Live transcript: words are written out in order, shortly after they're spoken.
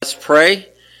pray,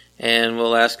 and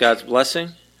we'll ask God's blessing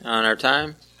on our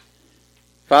time.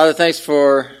 Father, thanks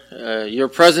for your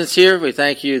presence here. We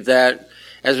thank you that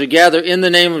as we gather in the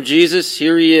name of Jesus,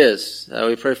 here he is.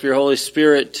 We pray for your Holy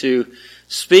Spirit to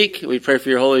speak. We pray for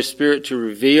your Holy Spirit to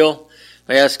reveal.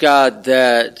 We ask God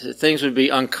that things would be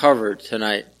uncovered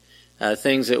tonight.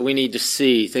 Things that we need to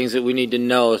see, things that we need to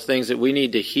know, things that we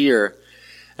need to hear.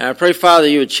 And I pray, Father,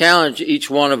 you would challenge each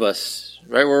one of us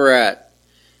right where we're at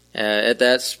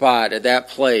that spot, at that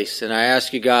place. And I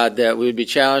ask you, God, that we would be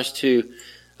challenged to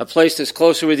a place that's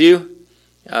closer with you,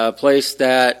 a place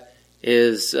that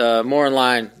is more in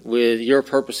line with your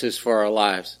purposes for our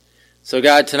lives. So,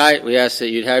 God, tonight we ask that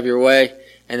you'd have your way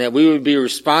and that we would be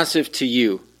responsive to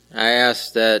you. I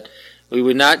ask that we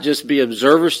would not just be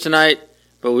observers tonight,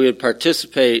 but we would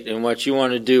participate in what you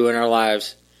want to do in our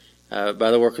lives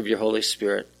by the work of your Holy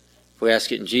Spirit. We ask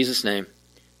it in Jesus' name.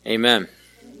 Amen.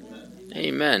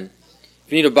 Amen.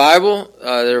 If you need a Bible,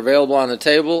 they're available on the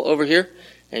table over here,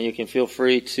 and you can feel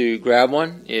free to grab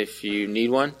one if you need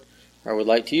one or would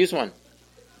like to use one.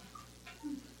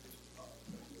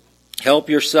 Help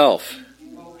yourself.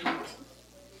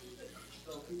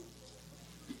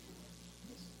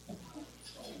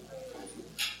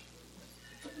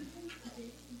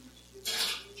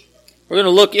 We're going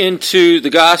to look into the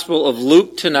Gospel of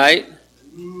Luke tonight.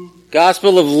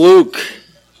 Gospel of Luke.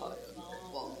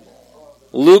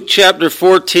 Luke chapter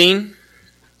 14.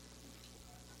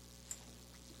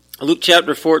 Luke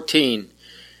chapter 14.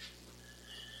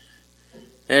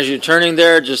 As you're turning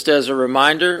there, just as a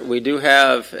reminder, we do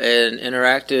have an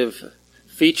interactive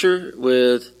feature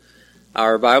with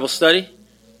our Bible study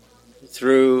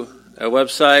through a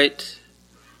website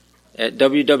at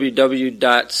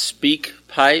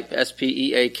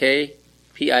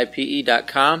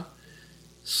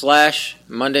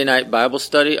speakpipe.com/Monday Night Bible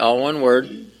Study, all one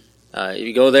word.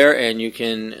 You go there and you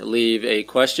can leave a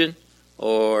question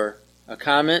or a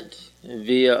comment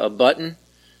via a button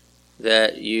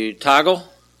that you toggle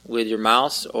with your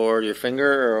mouse or your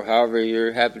finger or however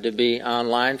you're happy to be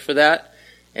online for that.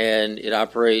 And it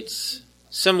operates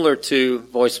similar to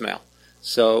voicemail.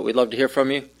 So we'd love to hear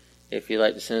from you. If you'd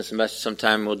like to send us a message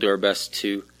sometime, we'll do our best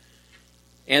to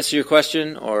answer your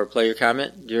question or play your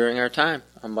comment during our time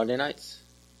on Monday nights.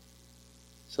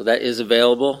 So that is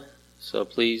available. So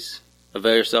please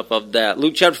avail yourself of that.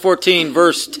 Luke chapter 14,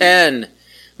 verse 10.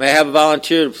 May I have a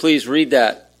volunteer to please read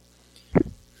that? But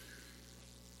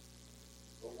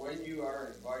when you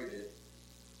are invited,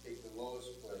 take the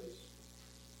lowest place,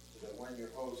 so that when your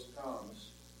host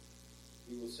comes,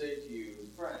 he will say to you,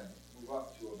 "Friend, move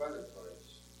up to a better place."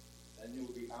 Then you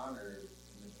will be honored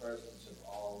in the presence of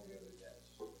all the other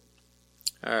guests.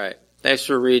 All right. Thanks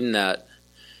for reading that.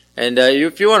 And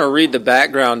if you want to read the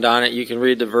background on it, you can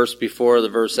read the verse before, the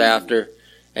verse after.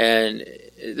 And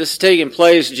this is taking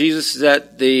place. Jesus is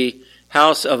at the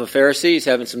house of a Pharisee. He's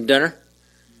having some dinner.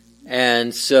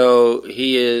 And so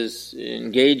he is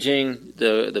engaging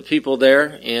the people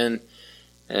there in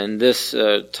this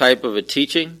type of a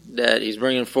teaching that he's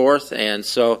bringing forth. And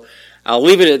so I'll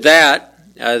leave it at that.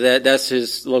 That's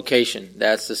his location.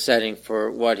 That's the setting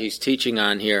for what he's teaching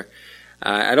on here.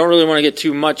 I don't really want to get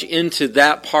too much into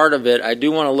that part of it. I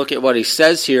do want to look at what he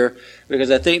says here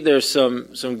because I think there's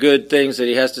some good things that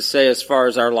he has to say as far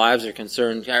as our lives are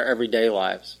concerned, our everyday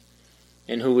lives,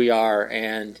 and who we are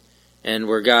and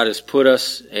where God has put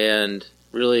us, and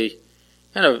really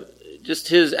kind of just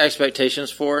his expectations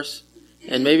for us,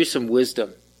 and maybe some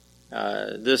wisdom.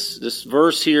 This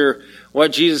verse here,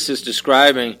 what Jesus is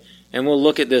describing, and we'll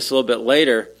look at this a little bit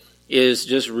later, is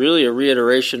just really a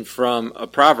reiteration from a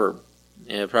proverb.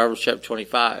 In Proverbs chapter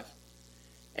 25.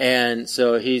 And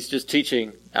so he's just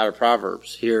teaching out of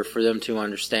Proverbs here for them to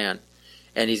understand.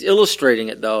 And he's illustrating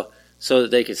it, though, so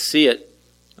that they could see it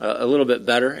a little bit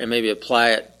better and maybe apply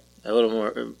it a little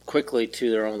more quickly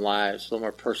to their own lives, a little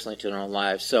more personally to their own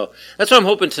lives. So that's what I'm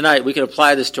hoping tonight we can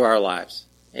apply this to our lives.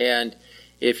 And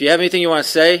if you have anything you want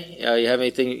to say, you have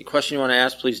anything, question you want to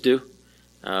ask, please do.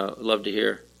 I'd love to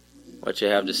hear what you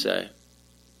have to say.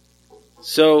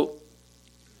 So,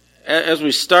 as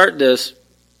we start this,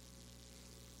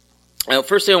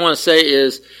 first thing I want to say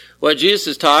is what Jesus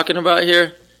is talking about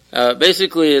here.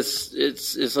 Basically,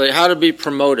 it's like how to be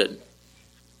promoted.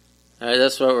 All right,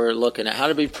 that's what we're looking at. How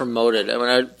to be promoted. And when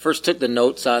I first took the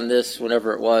notes on this,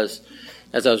 whenever it was,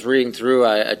 as I was reading through,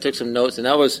 I took some notes, and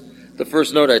that was the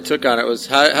first note I took on it was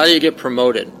how do you get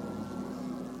promoted?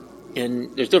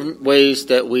 And there's different ways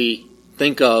that we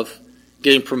think of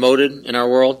getting promoted in our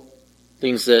world.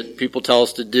 Things that people tell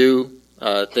us to do,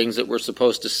 things that we're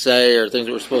supposed to say, or things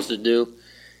that we're supposed to do.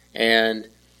 And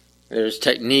There's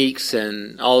techniques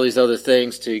and all these other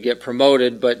things to get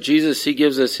promoted, but Jesus, he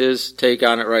gives us his take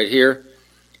on it right here.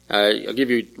 I'll give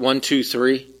you 1, 2,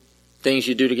 3 things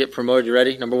you do to get promoted. You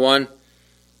ready? Number 1,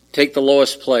 take the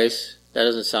lowest place. That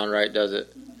doesn't sound right, does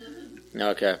it?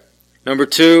 Okay. Number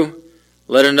 2,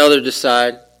 let another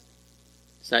decide.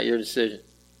 It's not your decision.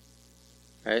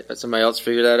 Right? Let somebody else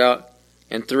figure that out.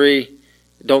 And 3,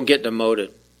 don't get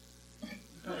demoted.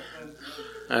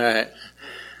 All right.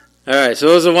 So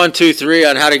those are 1, 2, 3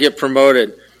 on how to get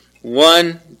promoted.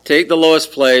 1, take the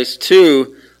lowest place.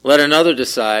 2, let another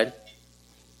decide.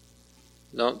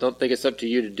 Don't think it's up to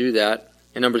you to do that.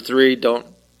 And number 3, don't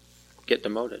get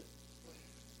demoted.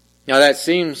 Now that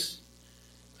seems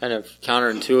kind of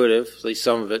counterintuitive, at least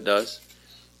some of it does.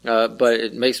 But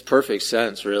it makes perfect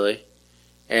sense, really.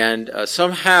 And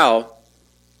somehow,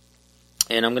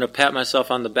 and I'm going to pat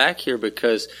myself on the back here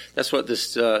because that's what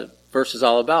this verse is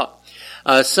all about.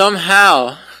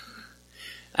 Somehow,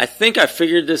 I think I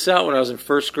figured this out when I was in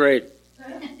first grade.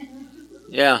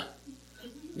 Yeah,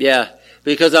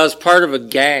 because I was part of a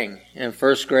gang in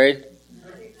first grade.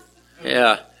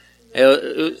 Yeah,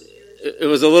 it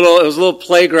was a little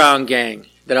playground gang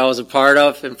that I was a part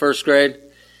of in first grade,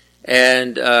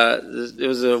 and it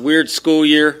was a weird school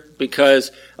year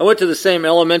because I went to the same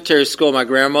elementary school my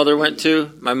grandmother went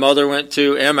to, my mother went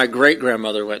to, and my great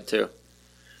grandmother went to.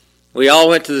 We all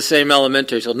went to the same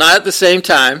elementary school, not at the same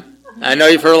time. I know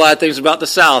you've heard a lot of things about the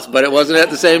South, but it wasn't at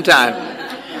the same time.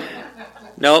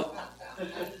 Nope.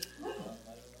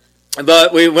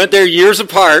 But we went there years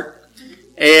apart,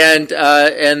 and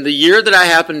the year that I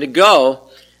happened to go,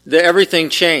 everything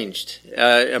changed.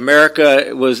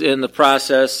 America was in the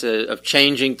process of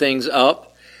changing things up,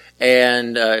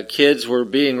 and kids were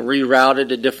being rerouted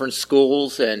to different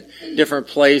schools and different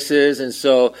places, and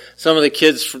so some of the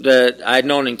kids that I'd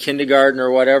known in kindergarten or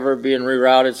whatever being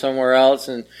rerouted somewhere else,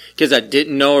 and kids I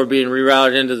didn't know were being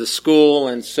rerouted into the school,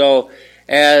 and so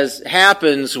as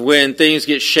happens when things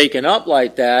get shaken up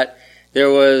like that, there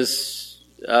was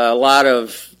a lot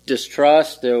of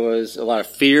distrust, there was a lot of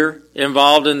fear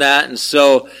involved in that, and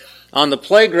so on the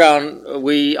playground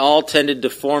we all tended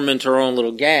to form into our own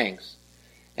little gangs.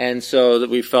 And so that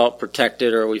we felt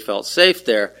protected or we felt safe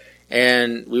there.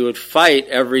 And we would fight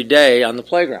every day on the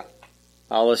playground,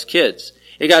 all us kids.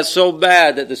 It got so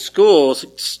bad that the schools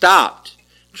stopped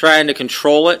trying to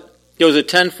control it. There was a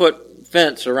 10-foot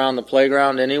fence around the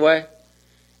playground anyway.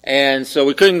 And so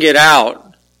we couldn't get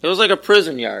out. It was like a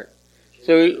prison yard.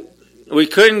 So we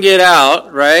couldn't get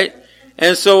out, right?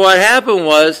 And so what happened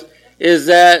is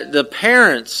that the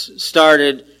parents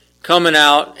started coming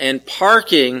out and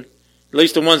parking, at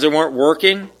least the ones that weren't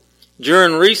working,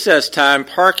 during recess time,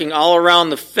 parking all around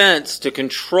the fence to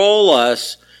control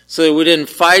us so that we didn't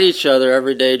fight each other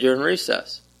every day during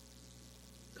recess.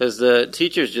 Because the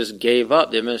teachers just gave up.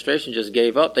 The administration just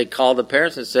gave up. They called the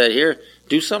parents and said, here,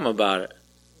 do something about it.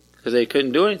 Because they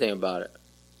couldn't do anything about it.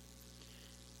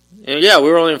 And yeah, we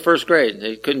were only in first grade.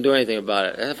 They couldn't do anything about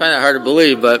it. I find that hard to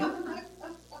believe, but...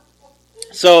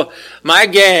 So, my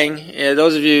gang,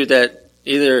 those of you that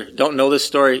either don't know this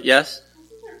story, yes?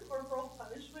 Wasn't there corporal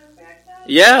punishment back then?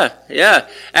 Yeah.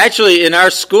 Actually, in our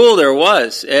school there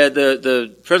was.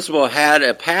 The principal had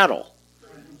a paddle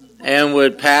and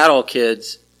would paddle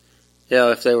kids,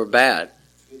 if they were bad.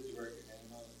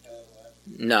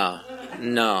 No.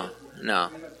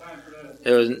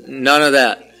 There was none of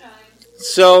that.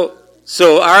 So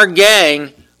our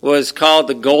gang was called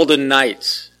the Golden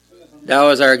Knights. That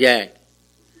was our gang.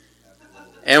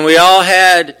 And we all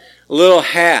had little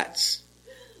hats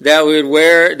that we would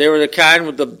wear. They were the kind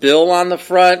with the bill on the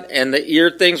front and the ear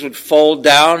things would fold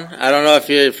down. I don't know if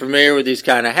you're familiar with these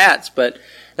kind of hats, but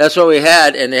that's what we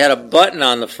had. And they had a button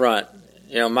on the front.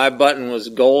 My button was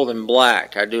gold and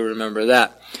black. I do remember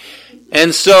that.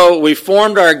 And so we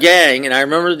formed our gang, and I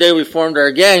remember the day we formed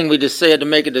our gang, we just had to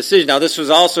make a decision. Now, this was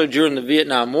also during the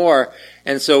Vietnam War,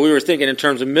 and so we were thinking in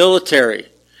terms of military.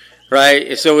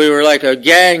 Right? So we were like a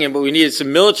gang, but we needed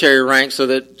some military rank so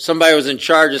that somebody was in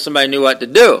charge and somebody knew what to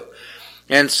do.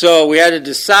 And so we had to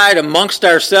decide amongst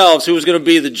ourselves who was going to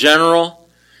be the general,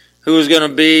 who was going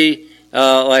to be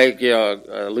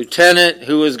a lieutenant,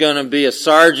 who was going to be a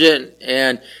sergeant,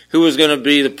 and who was going to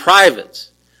be the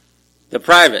privates. The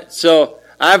private. So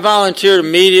I volunteered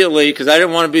immediately because I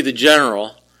didn't want to be the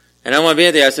general, and I didn't want to be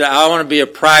anything. I said, I want to be a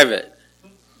private.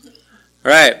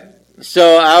 Right.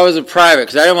 So I was a private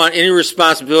because I didn't want any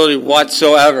responsibility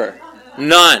whatsoever.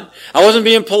 None. I wasn't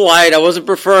being polite. I wasn't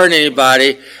preferring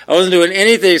anybody. I wasn't doing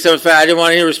anything except for the fact I didn't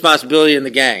want any responsibility in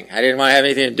the gang. I didn't want to have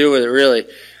anything to do with it, really.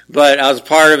 But I was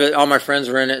part of it. All my friends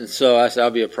were in it, and so I said, I'll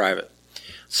be a private.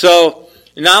 So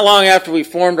not long after we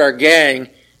formed our gang,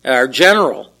 our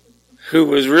general, who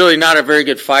was really not a very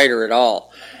good fighter at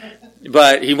all,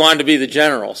 but he wanted to be the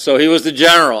general. So he was the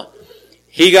general.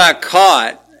 He got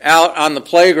caught out on the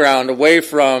playground away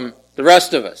from the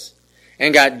rest of us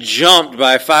and got jumped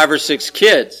by 5 or 6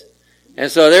 kids.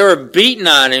 And so they were beating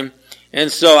on him.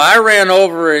 And so I ran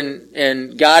over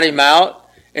and got him out.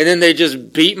 And then they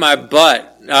just beat my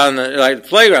butt on the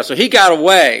playground. So he got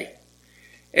away.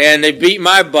 And they beat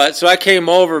my butt. So I came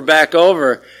back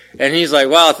over. And he's like,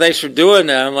 wow, thanks for doing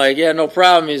that. I'm like, yeah, no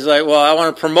problem. He's like, well, I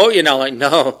want to promote you now. I'm like,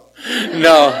 no.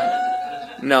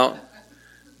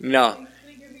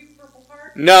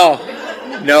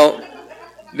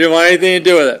 Didn't want anything to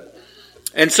do with it.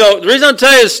 And so the reason I'm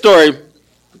telling you this story,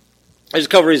 there's a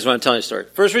couple reasons why I'm telling you the story.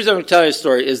 First reason I'm telling you the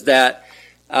story is that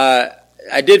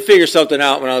I did figure something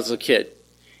out when I was a kid.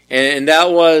 And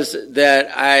that was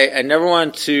that I never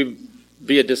wanted to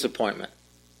be a disappointment.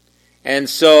 And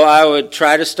so I would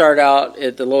try to start out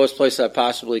at the lowest place I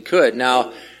possibly could.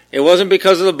 Now, it wasn't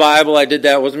because of the Bible I did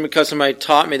that. It wasn't because somebody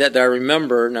taught me that I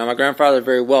remember. Now, my grandfather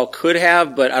very well could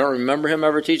have, but I don't remember him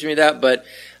ever teaching me that. But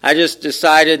I just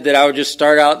decided that I would just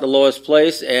start out at the lowest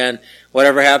place, and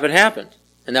whatever happened, happened.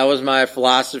 And that was my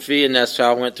philosophy, and that's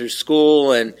how I went through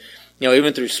school and,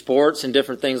 even through sports and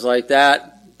different things like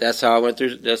that. That's how I went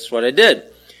through, that's what I did.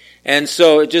 And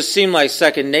so it just seemed like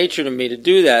second nature to me to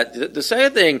do that. The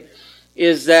second thing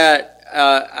is that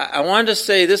I wanted to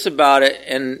say this about it,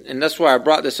 and that's why I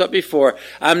brought this up before.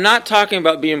 I'm not talking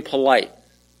about being polite.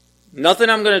 Nothing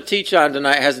I'm going to teach on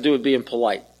tonight has to do with being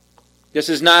polite. This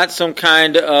is not some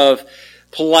kind of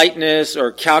politeness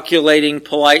or calculating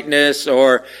politeness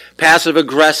or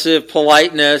passive-aggressive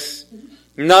politeness.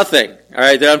 Nothing, all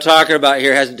right, that I'm talking about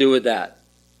here has to do with that.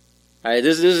 All right,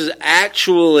 this is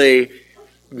actually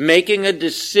making a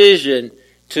decision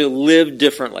to live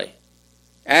differently.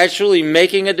 Actually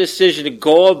making a decision to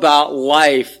go about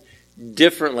life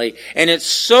differently. And it's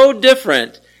so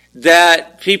different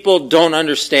that people don't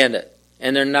understand it.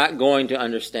 And they're not going to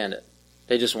understand it.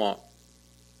 They just won't.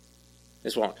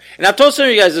 Just won't. And I've told some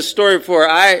of you guys this story before.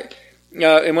 And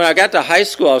when I got to high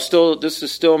school, this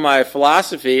is still my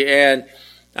philosophy. And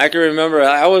I can remember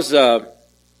I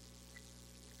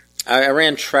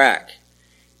ran track.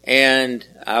 And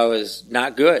I was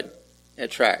not good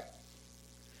at track.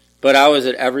 But I was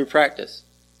at every practice.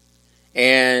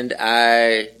 And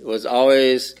I was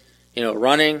always,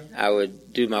 running. I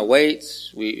would do my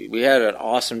weights. We had an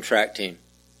awesome track team.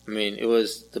 I mean, it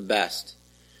was the best.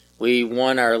 We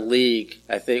won our league.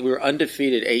 I think we were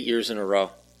undefeated 8 years in a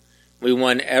row. We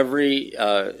won every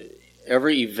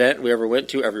event we ever went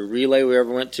to, every relay we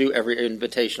ever went to, every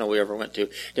invitational we ever went to.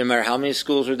 Didn't matter how many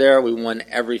schools were there, we won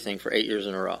everything for 8 years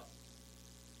in a row.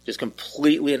 Just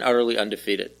completely and utterly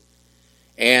undefeated.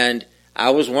 And I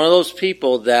was one of those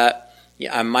people that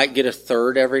I might get a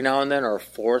third every now and then or a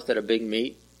fourth at a big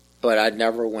meet, but I'd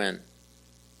never win.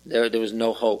 There was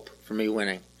no hope for me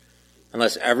winning.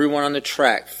 Unless everyone on the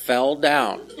track fell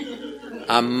down,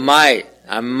 I might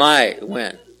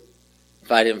win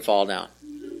if I didn't fall down.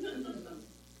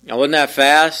 I wasn't that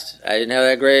fast. I didn't have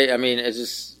that great. I mean, it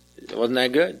wasn't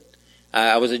that good.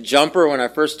 I was a jumper when I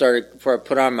first started, before I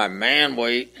put on my man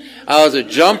weight. I was a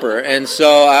jumper, and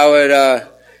so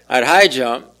I'd high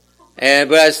jump,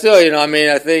 but I still,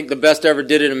 I think the best I ever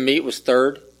did in a meet was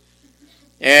third.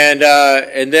 And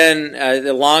then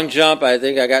the long jump, I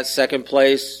think I got second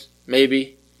place,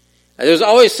 maybe. There was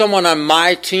always someone on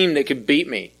my team that could beat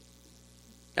me.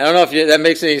 I don't know if that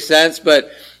makes any sense,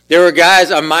 but there were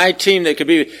guys on my team that could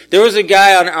beat me. There was a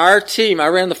guy on our team, I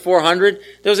ran the 400.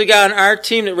 There was a guy on our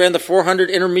team that ran the 400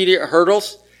 intermediate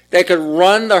hurdles that could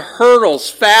run the hurdles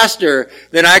faster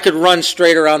than I could run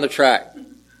straight around the track.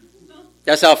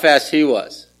 That's how fast he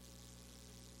was.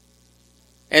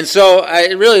 And so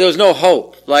there was no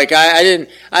hope. Like I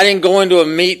didn't go into a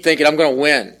meet thinking I'm going to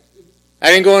win. I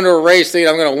didn't go into a race thinking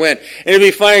I'm going to win. And it'd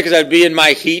be funny because I'd be in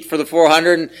my heat for the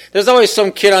 400, and there's always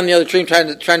some kid on the other team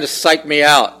trying to psych me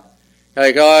out.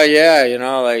 Like, oh yeah,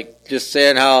 like just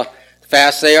saying how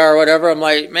fast they are or whatever. I'm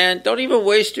like, man, don't even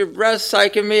waste your breath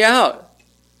psyching me out.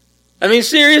 I mean,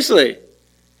 seriously.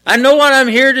 I know what I'm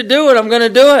here to do, and I'm going to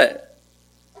do it.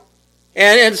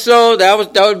 And so that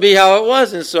would be how it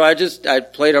was. And so I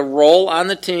played a role on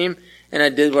the team, and I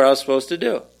did what I was supposed to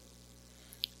do.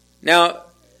 Now,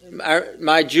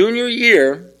 my junior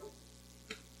year,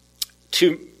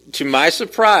 to my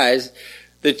surprise,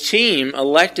 the team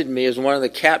elected me as one of the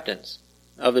captains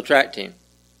of the track team.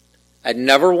 I'd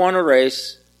never won a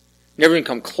race, never even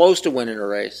come close to winning a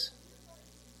race.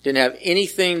 Didn't have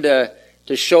anything to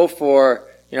show for,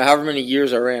 however many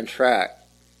years I ran track.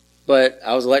 But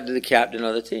I was elected the captain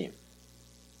of the team.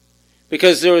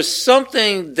 because there was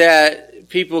something that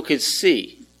people could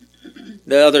see,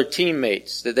 the other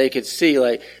teammates, that they could see.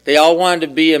 Like, they all wanted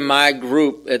to be in my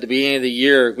group at the beginning of the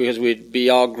year because we'd be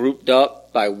all grouped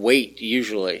up by weight,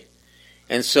 usually.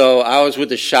 And so I was with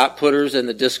the shot putters and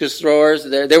the discus throwers.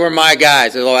 They were my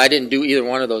guys, although I didn't do either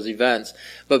one of those events.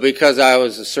 But because I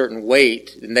was a certain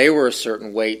weight and they were a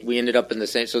certain weight, we ended up in the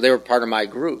same, so they were part of my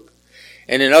group.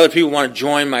 And then other people want to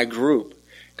join my group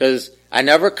because I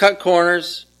never cut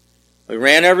corners. We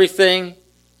ran everything.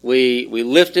 We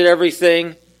lifted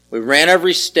everything. We ran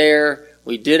every stair.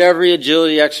 We did every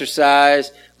agility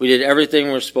exercise. We did everything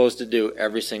we were supposed to do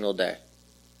every single day.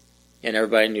 And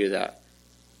everybody knew that.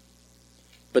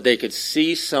 But they could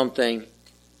see something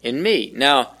in me.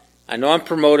 Now, I know I'm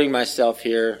promoting myself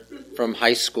here from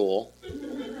high school.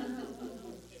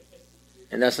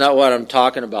 And that's not what I'm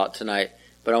talking about tonight.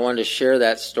 But I wanted to share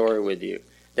that story with you.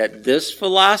 That this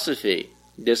philosophy,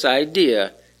 this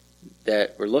idea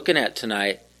that we're looking at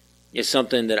tonight is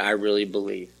something that I really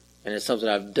believe. And it's something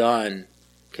I've done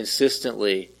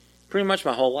consistently pretty much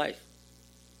my whole life.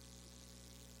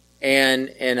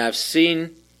 And I've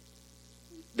seen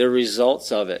the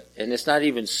results of it. And it's not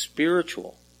even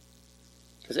spiritual.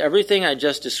 Because everything I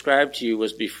just described to you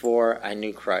was before I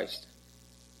knew Christ.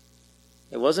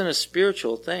 It wasn't a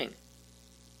spiritual thing.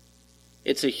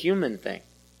 It's a human thing.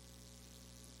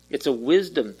 It's a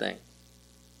wisdom thing.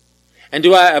 And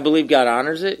do I believe God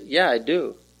honors it? Yeah, I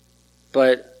do.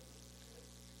 But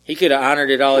He could have honored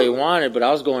it all He wanted, but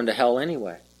I was going to hell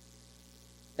anyway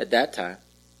at that time.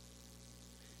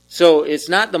 So it's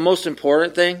not the most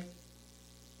important thing.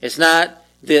 It's not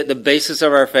the basis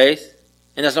of our faith.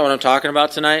 And that's not what I'm talking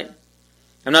about tonight.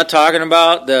 I'm not talking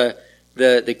about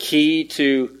the key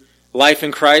to life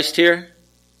in Christ here.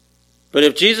 But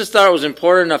if Jesus thought it was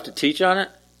important enough to teach on it,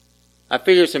 I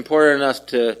figure it's important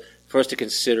enough for us to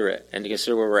consider it and to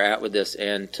consider where we're at with this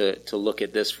and to look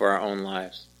at this for our own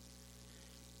lives.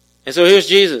 And so here's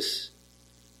Jesus.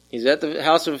 He's at the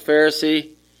house of a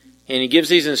Pharisee and he gives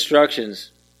these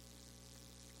instructions.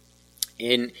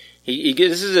 And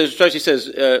this is the instruction. He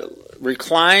says,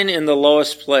 recline in the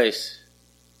lowest place.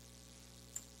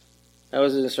 That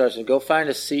was his instruction. Go find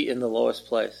a seat in the lowest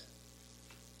place.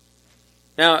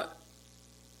 Now,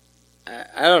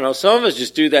 I don't know. Some of us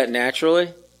just do that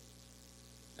naturally.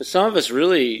 But some of us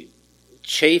really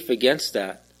chafe against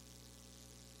that.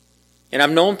 And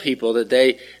I've known people that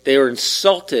they are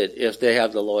insulted if they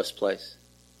have the lowest place.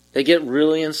 They get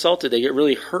really insulted. They get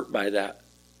really hurt by that.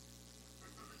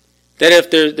 That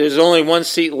if there's only one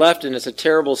seat left and it's a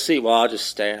terrible seat, well, I'll just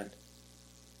stand.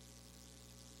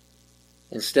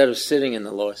 Instead of sitting in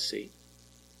the lowest seat.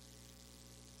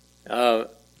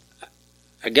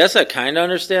 I guess I kind of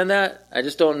understand that. I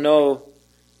just don't know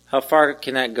how far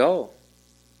can that go.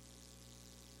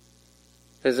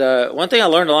 Because one thing I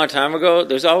learned a long time ago,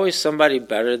 there's always somebody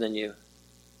better than you.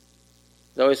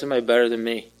 There's always somebody better than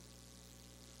me.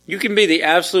 You can be the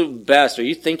absolute best, or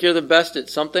you think you're the best at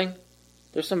something,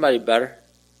 there's somebody better.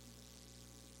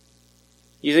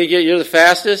 You think you're the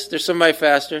fastest, there's somebody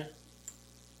faster.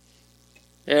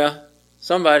 Yeah,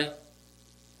 somebody.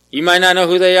 You might not know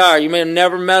who they are. You may have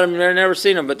never met them, you may have never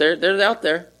seen them, but they're out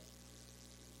there.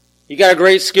 You got a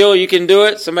great skill, you can do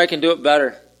it, somebody can do it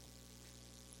better.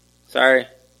 Sorry.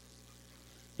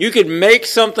 You could make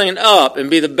something up and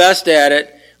be the best at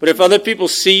it, but if other people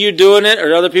see you doing it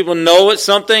or other people know it's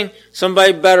something,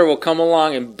 somebody better will come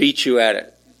along and beat you at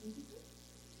it.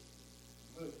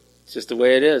 It's just the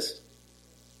way it is.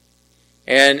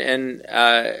 And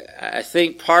I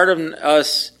think part of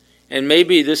us, and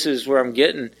maybe this is where I'm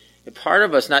getting, part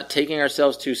of us not taking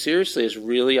ourselves too seriously is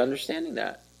really understanding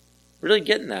that. Really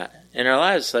getting that in our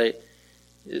lives. Like,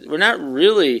 we're not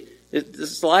really,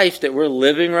 this life that we're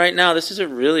living right now, this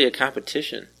isn't really a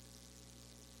competition.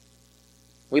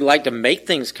 We like to make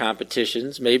things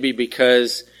competitions, maybe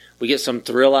because we get some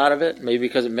thrill out of it, maybe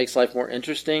because it makes life more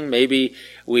interesting, maybe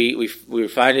we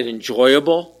find it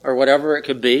enjoyable, or whatever it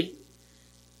could be.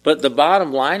 But the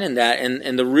bottom line in that,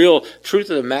 and the real truth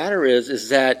of the matter is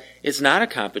that it's not a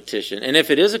competition. And if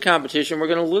it is a competition, we're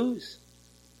going to lose.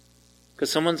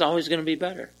 Because someone's always going to be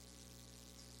better.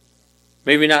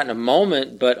 Maybe not in a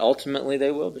moment, but ultimately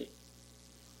they will be.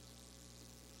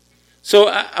 So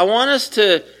I want us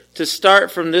to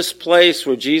start from this place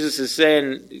where Jesus is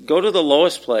saying, go to the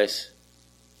lowest place.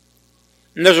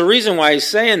 And there's a reason why he's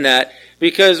saying that,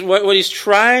 because what he's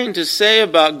trying to say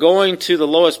about going to the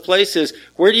lowest place is,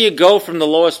 where do you go from the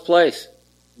lowest place?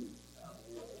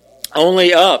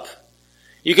 Only up.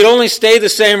 You can only stay the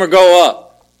same or go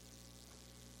up.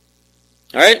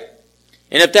 All right?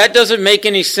 And if that doesn't make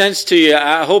any sense to you,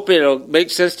 I hope it'll make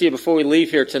sense to you before we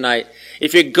leave here tonight.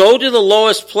 If you go to the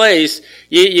lowest place,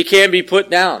 you can't be put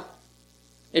down.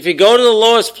 If you go to the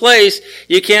lowest place,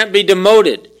 you can't be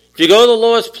demoted. If you go to the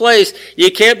lowest place,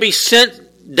 you can't be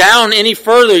sent down any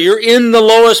further. You're in the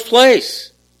lowest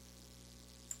place.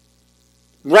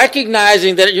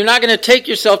 Recognizing that you're not going to take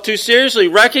yourself too seriously.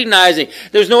 Recognizing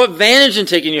there's no advantage in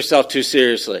taking yourself too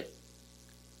seriously.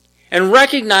 And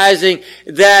recognizing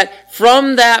that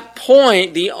from that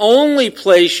point, the only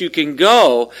place you can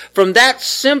go, from that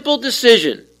simple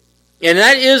decision, and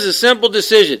that is a simple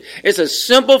decision. It's a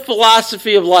simple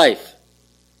philosophy of life.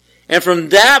 And from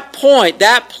that point,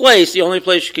 that place, the only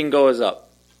place you can go is up.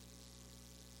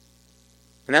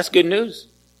 And that's good news.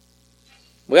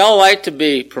 We all like to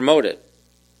be promoted.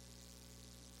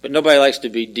 But nobody likes to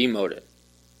be demoted.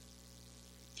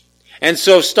 And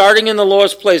so starting in the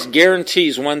lowest place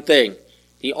guarantees one thing.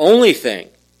 The only thing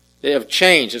of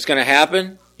change that's going to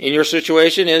happen in your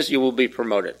situation is you will be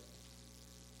promoted.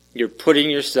 You're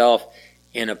putting yourself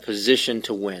in a position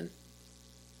to win.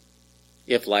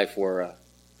 If life were a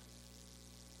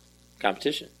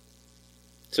competition.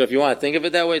 So if you want to think of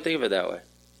it that way, think of it that way.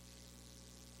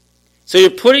 So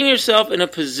you're putting yourself in a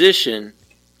position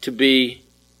to be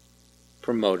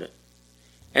promoted.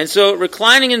 And so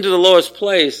reclining into the lowest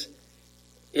place,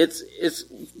 it's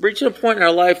reaching a point in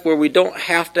our life where we don't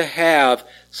have to have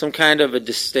some kind of a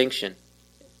distinction.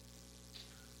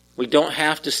 We don't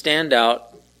have to stand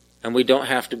out, and we don't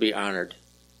have to be honored.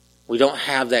 We don't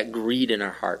have that greed in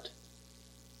our heart.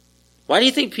 Why do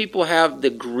you think people have the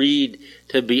greed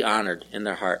to be honored in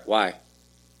their heart? Why?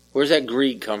 Where's that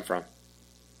greed come from?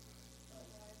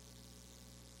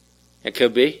 It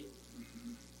could be.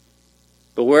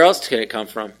 But where else can it come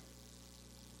from?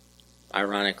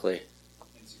 Ironically.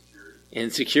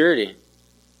 Insecurity.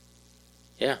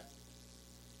 Yeah.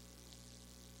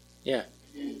 Yeah.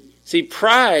 See,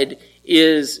 pride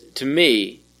is, to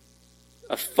me,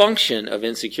 a function of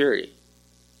insecurity.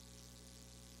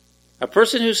 A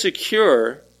person who's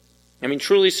secure,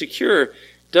 truly secure,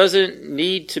 doesn't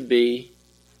need to be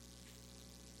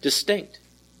distinct.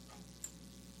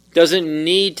 Doesn't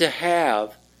need to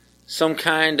have some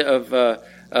kind of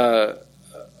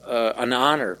an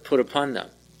honor put upon them.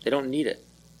 They don't need it.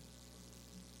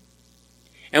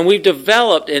 And we've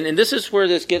developed, and this is where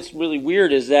this gets really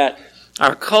weird, is that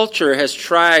our culture has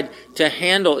tried to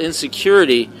handle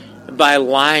insecurity by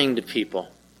lying to people.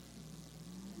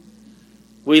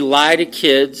 We lie to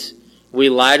kids. We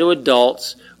lie to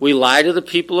adults. We lie to the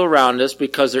people around us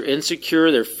because they're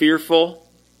insecure, they're fearful.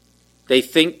 They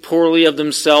think poorly of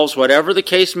themselves, whatever the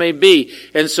case may be.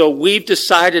 And so we've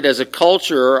decided as a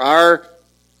culture, or our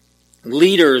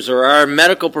leaders or our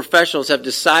medical professionals have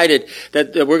decided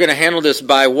that we're going to handle this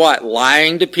by what?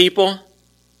 Lying to people?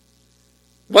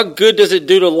 What good does it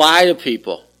do to lie to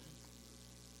people?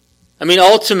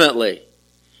 Ultimately,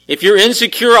 if you're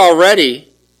insecure already,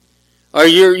 or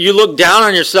you look down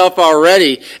on yourself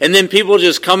already, and then people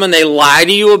just come and they lie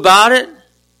to you about it,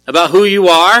 about who you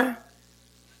are,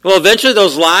 well, eventually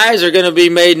those lies are going to be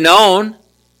made known.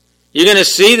 You're going to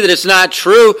see that it's not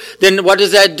true. Then what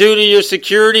does that do to your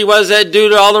security? What does that do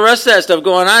to all the rest of that stuff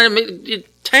going on?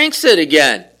 It tanks it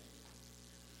again.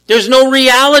 There's no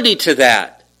reality to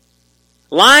that.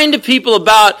 Lying to people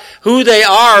about who they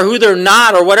are, who they're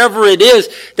not, or whatever it is,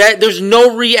 that there's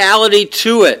no reality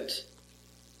to it.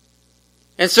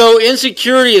 And so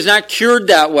insecurity is not cured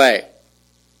that way.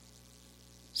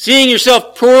 Seeing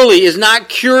yourself poorly is not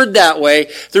cured that way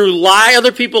through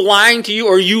other people lying to you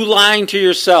or you lying to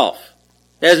yourself.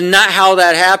 That is not how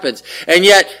that happens. And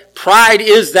yet, pride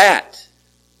is that.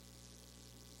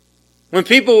 When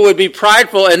people would be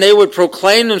prideful and they would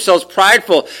proclaim themselves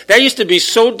prideful, that used to be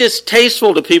so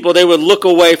distasteful to people, they would look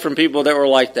away from people that were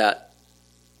like that.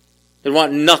 They'd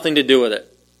want nothing to do with it.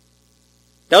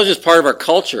 That was just part of our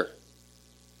culture.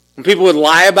 When people would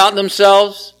lie about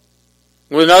themselves,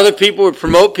 when other people would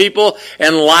promote people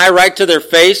and lie right to their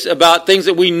face about things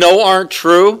that we know aren't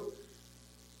true,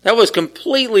 that was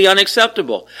completely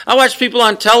unacceptable. I watch people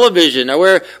on television,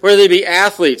 where they be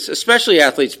athletes, especially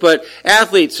athletes, but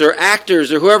athletes or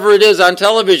actors or whoever it is on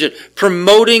television,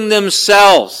 promoting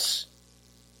themselves.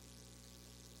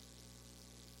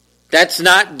 That's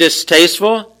not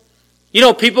distasteful.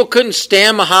 People couldn't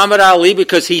stand Muhammad Ali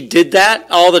because he did that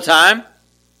all the time.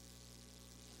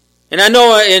 And I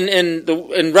know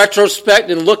in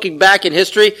retrospect and looking back in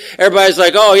history, everybody's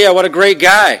like, oh yeah, what a great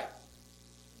guy.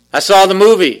 I saw the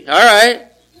movie. All right.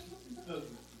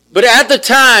 But at the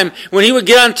time, when he would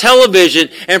get on television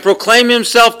and proclaim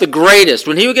himself the greatest,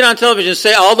 when he would get on television and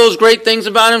say all those great things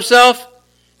about himself,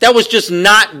 that was just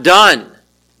not done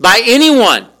by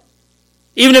anyone,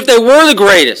 even if they were the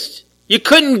greatest. You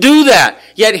couldn't do that,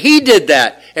 yet he did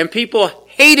that, and people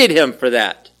hated him for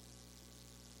that.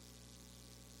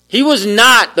 He was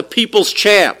not the people's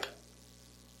champ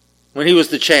when he was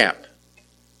the champ.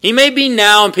 He may be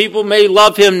now, and people may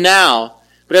love him now,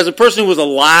 but as a person who was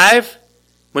alive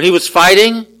when he was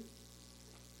fighting,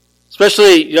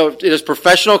 especially in his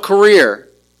professional career,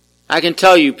 I can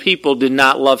tell you people did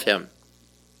not love him.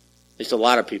 At least a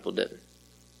lot of people didn't.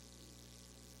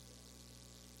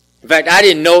 In fact, I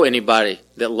didn't know anybody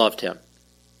that loved him.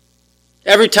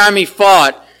 Every time he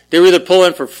fought, they were either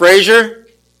pulling for Frazier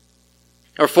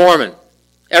or Foreman.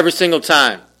 Every single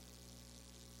time.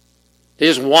 They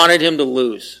just wanted him to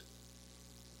lose.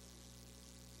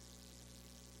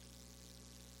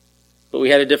 But we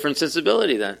had a different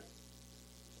sensibility then.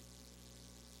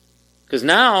 Because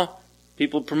now,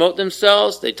 people promote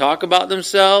themselves, they talk about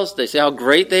themselves, they say how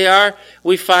great they are.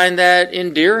 We find that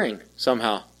endearing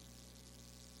somehow.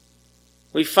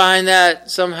 We find that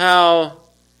somehow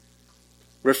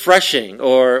refreshing,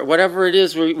 or whatever it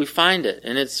is, we find it.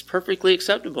 And it's perfectly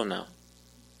acceptable now.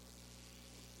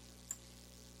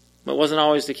 But it wasn't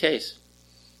always the case.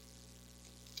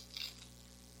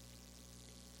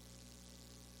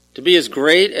 To be as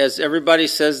great as everybody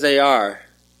says they are,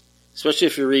 especially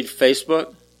if you read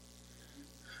Facebook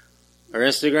or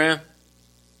Instagram,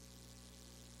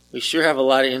 we sure have a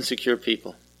lot of insecure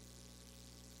people.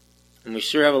 And we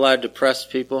sure have a lot of depressed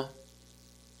people.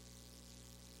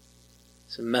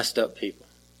 Some messed up people.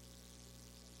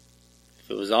 If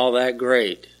it was all that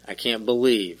great, I can't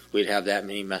believe we'd have that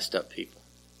many messed up people.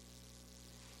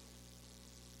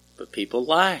 But people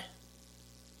lie.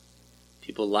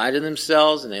 People lie to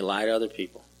themselves and they lie to other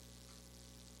people.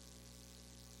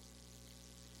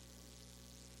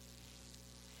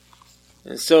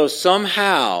 And so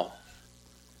somehow,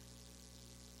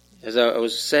 as I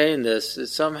was saying this, that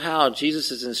somehow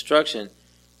Jesus' instruction,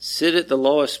 sit at the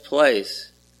lowest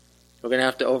place, we're going to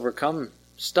have to overcome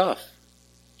stuff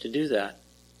to do that.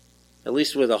 At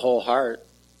least with a whole heart.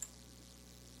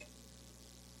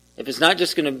 If it's not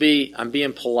just going to be, I'm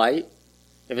being polite.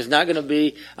 If it's not going to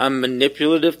be, I'm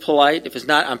manipulative polite. If it's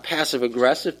not, I'm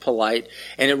passive-aggressive polite.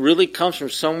 And it really comes from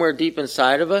somewhere deep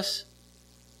inside of us.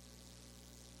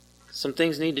 Some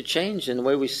things need to change in the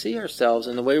way we see ourselves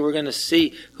and the way we're going to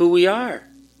see who we are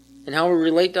and how we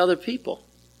relate to other people.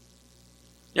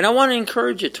 And I want to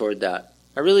encourage you toward that.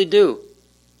 I really do.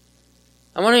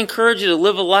 I want to encourage you to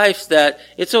live a life that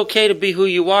it's okay to be who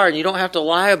you are and you don't have to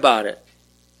lie about it.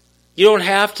 You don't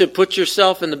have to put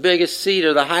yourself in the biggest seat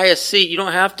or the highest seat. You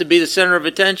don't have to be the center of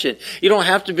attention. You don't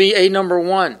have to be a number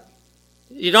one.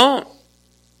 You don't.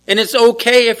 And it's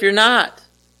okay if you're not.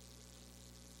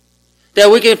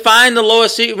 That we can find the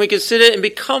lowest seat and we can sit it and be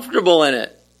comfortable in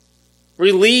it.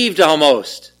 Relieved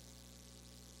almost.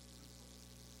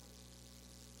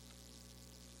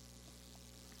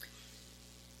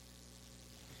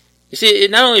 You see,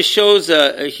 it not only shows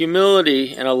a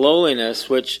humility and a lowliness,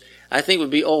 which I think would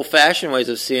be old-fashioned ways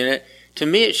of seeing it. To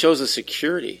me, it shows a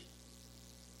security.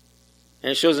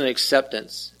 And it shows an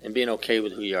acceptance and being okay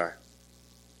with who you are.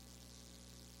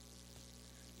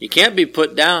 You can't be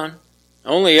put down,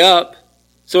 only up.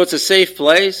 So it's a safe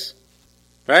place,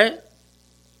 right?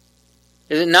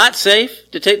 Is it not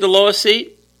safe to take the lowest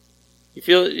seat?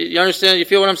 You understand? You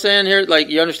feel what I'm saying here? Like,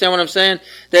 you understand what I'm saying?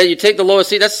 That you take the lowest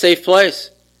seat, that's a safe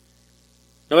place.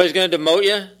 Nobody's going to demote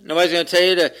you. Nobody's going to tell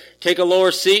you to take a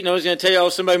lower seat. Nobody's going to tell you, oh,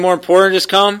 somebody more important just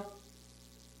come.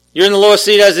 You're in the lowest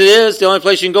seat as it is. The only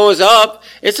place you can go is up.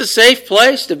 It's a safe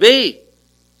place to be.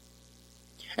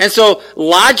 And so,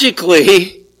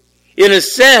 logically, in a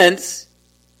sense,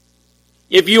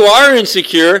 if you are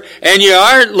insecure and you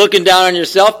are looking down on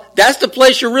yourself, that's the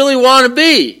place you really want to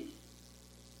be.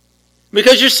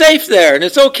 Because you're safe there, and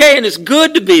it's okay, and it's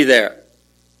good to be there.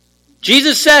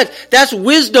 Jesus said that's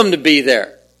wisdom to be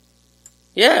there.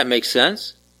 Yeah, it makes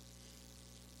sense.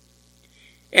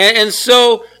 And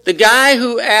so the guy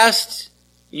who asked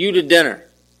you to dinner,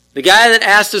 the guy that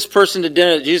asked this person to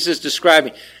dinner that Jesus is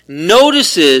describing,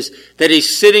 notices that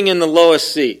he's sitting in the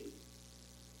lowest seat.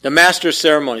 The master of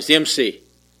ceremonies, the MC.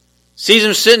 Sees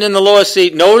him sitting in the lowest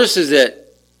seat, notices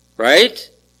it, right?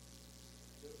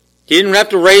 He didn't have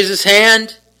to raise his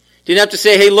hand. Didn't have to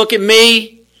say, hey, look at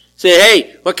me. Say,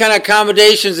 hey, what kind of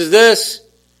accommodations is this?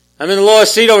 I'm in the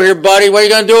lowest seat over here, buddy. What are you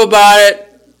going to do about it?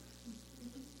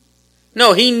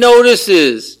 No, he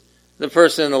notices the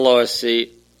person in the lowest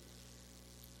seat.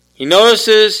 He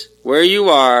notices where you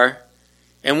are.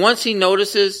 And once he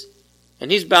notices,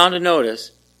 and he's bound to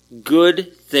notice,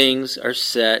 good things are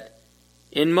set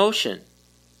in motion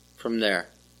from there.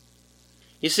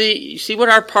 You see what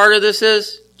our part of this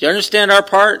is? Do you understand our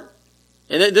part?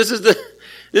 And this is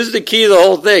the key to the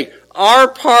whole thing. Our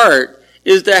part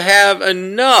is to have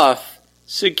enough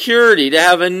security, to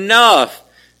have enough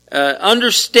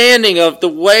understanding of the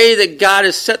way that God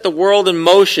has set the world in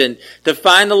motion to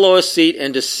find the lowest seat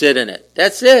and to sit in it.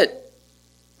 That's it.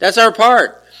 That's our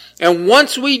part. And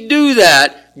once we do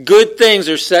that, good things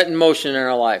are set in motion in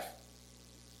our life.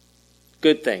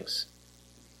 Good things.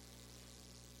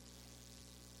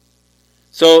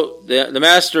 So the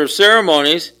master of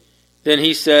ceremonies, then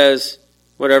he says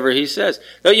whatever he says.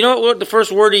 Now, you know what the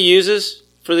first word he uses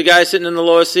for the guy sitting in the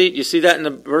lowest seat? You see that in the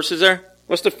verses there?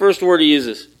 What's the first word he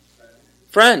uses?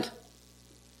 Friend.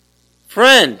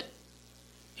 Friend.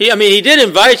 He did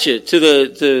invite you to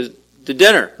the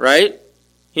dinner, right?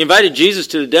 He invited Jesus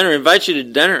to the dinner, invites you to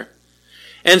dinner.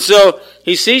 And so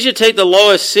he sees you take the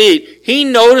lowest seat. He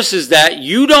notices that.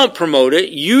 You don't promote it.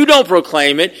 You don't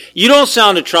proclaim it. You don't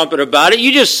sound a trumpet about it.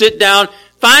 You just sit down,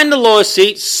 find the lowest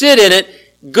seat, sit in it.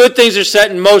 Good things are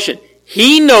set in motion.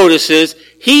 He notices.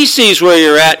 He sees where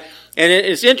you're at. And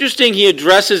it's interesting he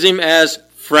addresses him as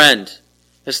friend.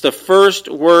 It's the first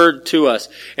word to us.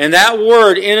 And that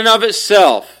word in and of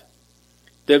itself,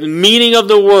 the meaning of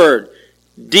the word,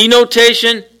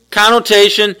 denotation,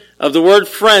 connotation of the word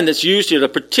friend that's used here, the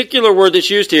particular word that's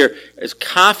used here is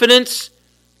confidence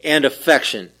and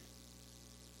affection.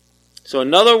 So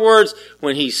in other words,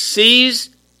 when he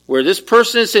sees where this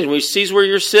person is sitting, when he sees where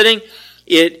you're sitting,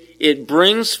 it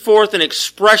brings forth an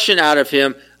expression out of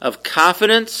him of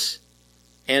confidence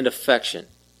and affection.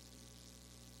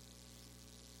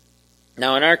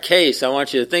 Now in our case, I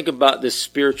want you to think about this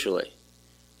spiritually.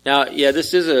 Now, yeah,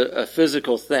 this is a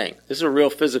physical thing. This is a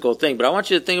real physical thing. But I want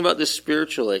you to think about this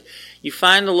spiritually. You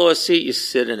find the lowest seat, you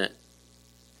sit in it.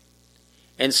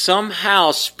 And somehow,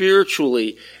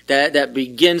 spiritually, that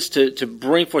begins to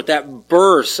bring forth, that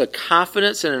bursts a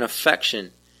confidence and an affection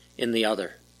in the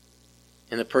other,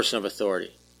 in the person of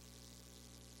authority.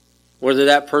 Whether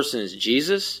that person is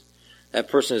Jesus, that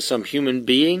person is some human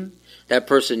being, that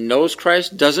person knows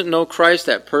Christ, doesn't know Christ,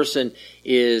 that person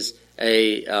is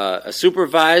a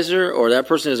supervisor, or that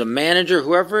person is a manager,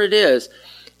 whoever it is,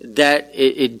 that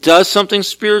it does something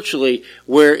spiritually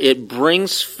where it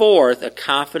brings forth a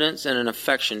confidence and an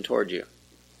affection toward you.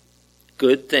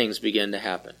 Good things begin to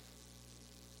happen.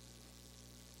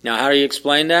 Now, how do you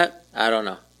explain that? I don't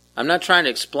know. I'm not trying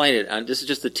to explain it. This is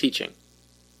just the teaching.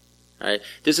 Right?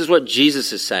 This is what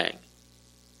Jesus is saying.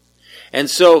 And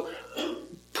so,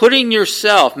 putting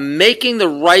yourself, making the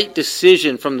right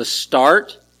decision from the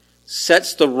start,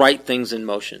 sets the right things in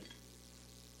motion.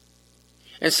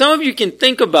 And some of you can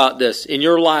think about this in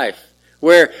your life,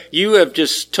 where you have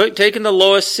just taken the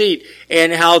lowest seat,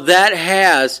 and how that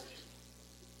has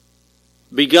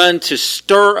begun to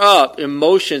stir up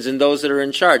emotions in those that are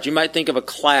in charge. You might think of a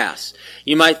class.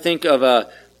 You might think of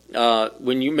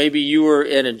when you were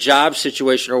in a job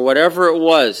situation or whatever it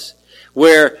was,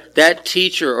 where that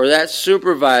teacher or that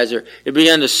supervisor, it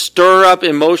began to stir up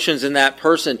emotions in that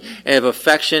person and of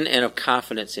affection and of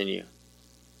confidence in you.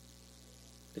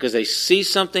 Because they see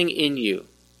something in you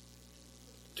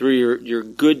through your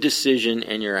good decision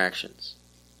and your actions.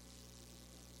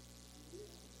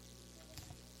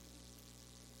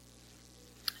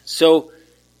 So,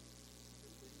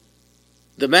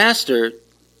 the master,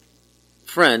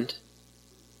 friend,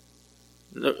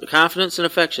 confidence and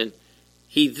affection,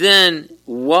 he then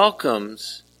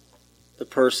welcomes the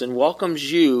person,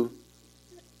 welcomes you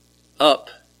up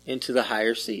into the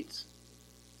higher seats.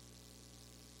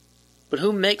 But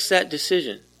who makes that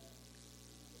decision?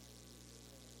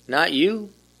 Not you.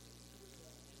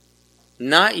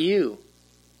 Not you.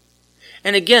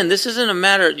 And again, this isn't a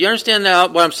matter, do you understand now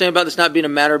what I'm saying about this not being a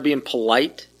matter of being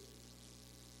polite?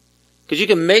 Because you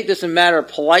can make this a matter of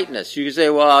politeness. You can say,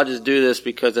 well, I'll just do this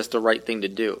because that's the right thing to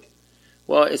do.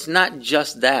 Well, it's not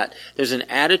just that. There's an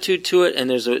attitude to it, and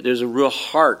there's a real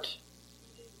heart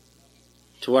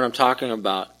to what I'm talking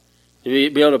about. To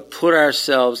be able to put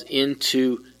ourselves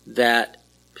into that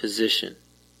position.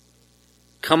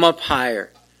 Come up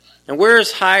higher. And where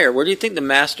is higher? Where do you think the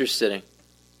master's sitting?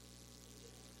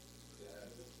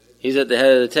 He's at the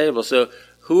head of the table. So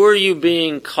who are you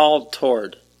being called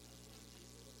toward?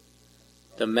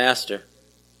 The master.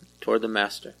 Toward the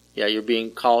master. Yeah, you're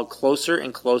being called closer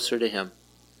and closer to him.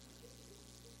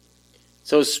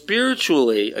 So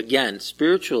spiritually,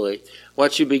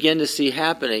 what you begin to see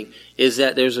happening is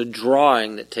that there's a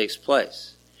drawing that takes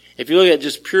place. If you look at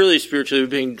just purely spiritually, we're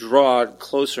being drawn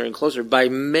closer and closer. By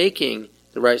making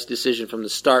the right decision from the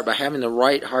start, by having the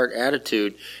right heart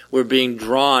attitude, we're being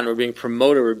drawn, we're being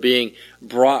promoted, we're being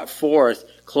brought forth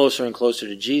closer and closer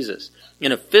to Jesus.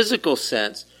 In a physical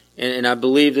sense, and I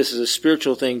believe this is a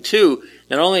spiritual thing too,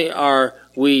 not only are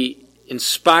we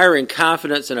inspiring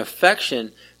confidence and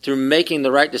affection through making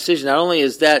the right decision, not only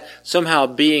is that somehow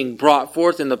being brought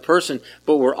forth in the person,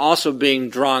 but we're also being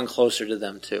drawn closer to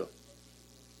them too.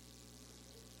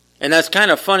 And that's kind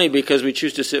of funny because we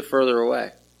choose to sit further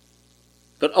away.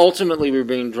 But ultimately we're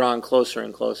being drawn closer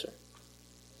and closer.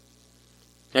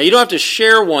 Now you don't have to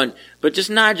share one, but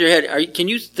just nod your head. Can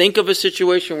you think of a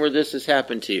situation where this has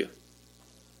happened to you?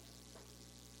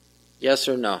 Yes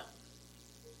or no?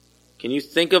 Can you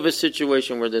think of a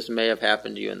situation where this may have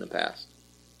happened to you in the past?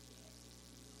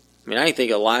 I mean, I can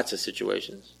think of lots of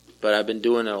situations, but I've been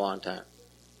doing it a long time.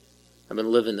 I've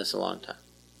been living this a long time.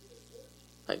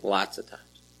 Like lots of times.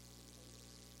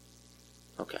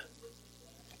 Okay.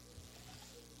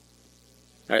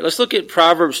 All right, let's look at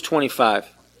Proverbs 25.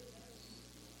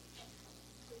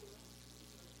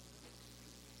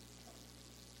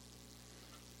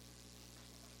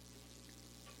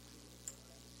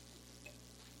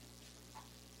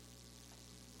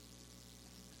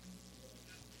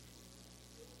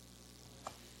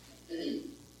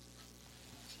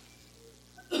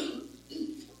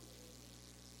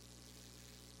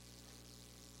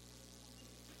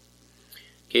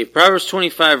 Okay, Proverbs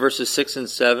 25, verses 6 and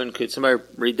 7. Could somebody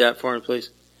read that for me,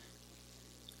 please?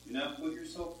 Do not put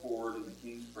yourself forward in the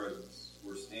king's presence,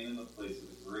 or stand in the place of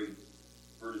the great.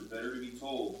 For it is better to be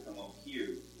told, come up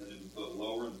here, than to be put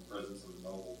lower in the presence of the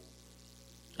noble.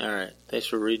 All right, thanks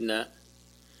for reading that.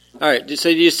 All right, so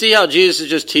do you see how Jesus is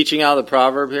just teaching out of the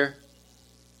proverb here?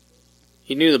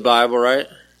 He knew the Bible, right?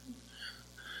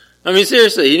 I mean,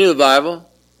 seriously, he knew the Bible.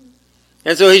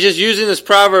 And so he's just using this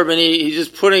proverb and he's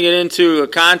just putting it into a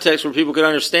context where people could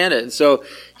understand it. And so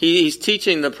he's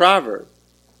teaching the proverb.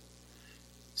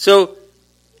 So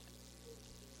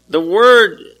the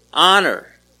word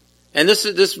honor, and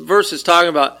this verse is talking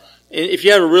about, if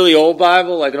you have a really old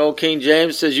Bible, like an old King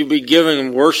James, it says you'll be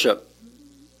given worship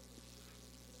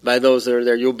by those that are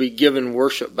there. You'll be given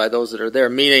worship by those that are there.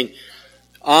 Meaning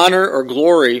honor or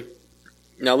glory,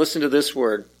 now listen to this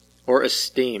word, or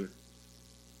esteem.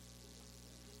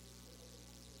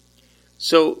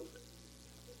 So,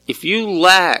 if you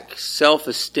lack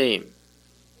self-esteem,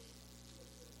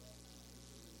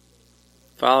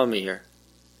 follow me here.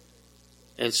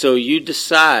 And so you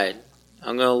decide,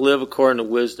 I'm going to live according to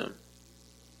wisdom,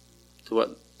 to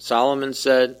what Solomon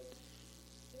said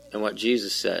and what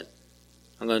Jesus said.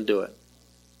 I'm going to do it.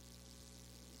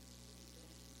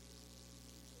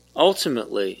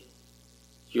 Ultimately,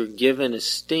 you're given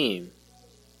esteem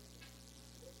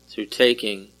through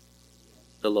taking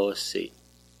the lowest seat.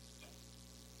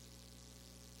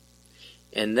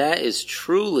 And that is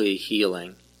truly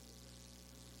healing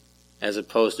as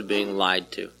opposed to being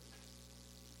lied to.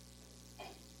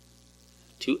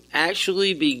 To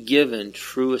actually be given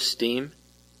true esteem,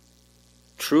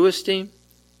 true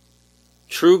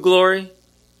glory,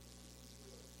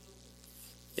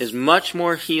 is much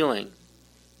more healing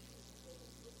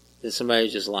than somebody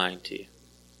who's just lying to you.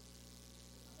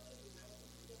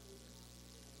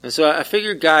 And so I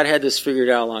figured God had this figured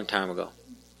out a long time ago.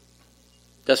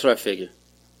 That's what I figured.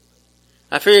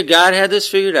 I figured God had this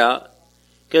figured out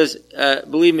because,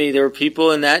 believe me, there were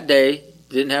people in that day that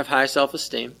didn't have high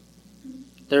self-esteem.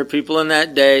 There were people in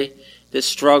that day that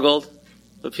struggled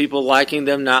with people liking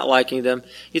them, not liking them.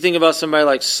 You think about somebody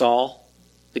like Saul,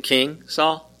 the king,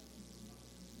 Saul,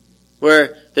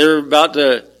 where they were about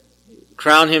to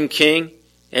crown him king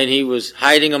and he was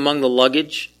hiding among the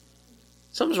luggage.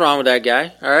 Something's wrong with that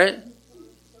guy, all right?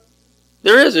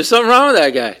 There's something wrong with that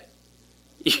guy.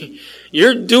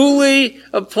 You're duly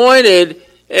appointed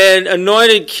and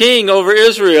anointed king over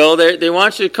Israel. They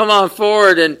want you to come on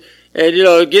forward and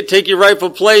take your rightful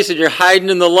place, and you're hiding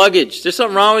in the luggage. There's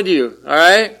something wrong with you, all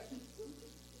right?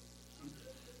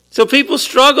 So people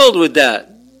struggled with that,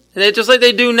 and just like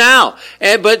they do now.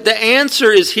 But the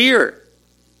answer is here.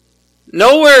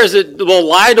 Nowhere is it, well,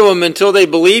 lie to them until they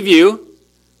believe you,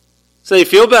 so they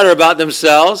feel better about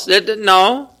themselves.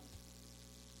 No.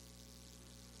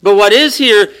 But what is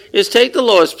here is take the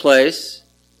lowest place,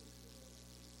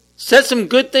 set some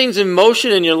good things in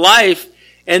motion in your life,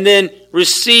 and then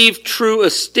receive true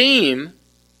esteem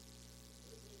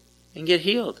and get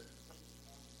healed.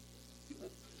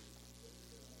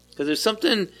 Because there's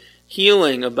something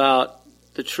healing about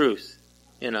the truth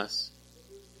in us.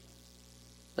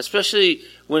 Especially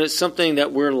when it's something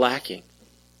that we're lacking.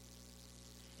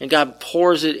 And God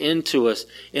pours it into us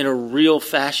in a real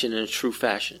fashion, in a true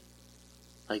fashion.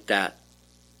 Like that.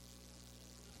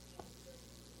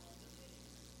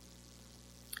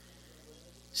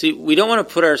 See, we don't want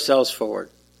to put ourselves forward.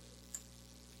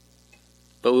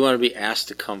 But we want to be asked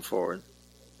to come forward.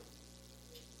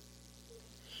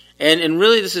 And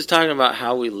really this is talking about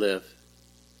how we live.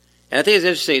 And I think it's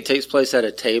interesting it takes place at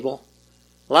a table.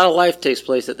 A lot of life takes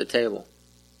place at the table.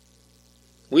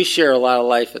 We share a lot of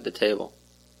life at the table.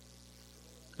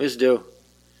 We just do.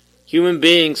 Human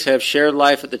beings have shared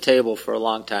life at the table for a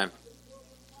long time.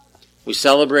 We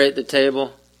celebrate at the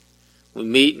table. We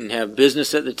meet and have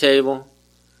business at the table.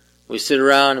 We sit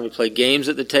around and we play games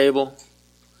at the table.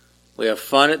 We have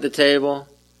fun at the table.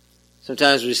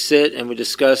 Sometimes we sit and we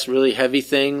discuss really heavy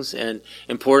things and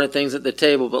important things at the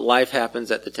table, but life happens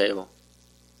at the table.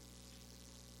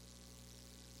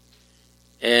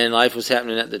 And life was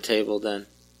happening at the table then.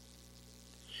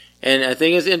 And I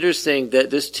think it's interesting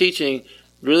that this teaching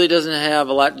really doesn't have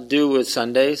a lot to do with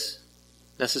Sundays,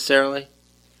 necessarily.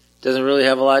 It doesn't really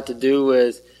have a lot to do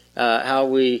with how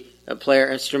we play our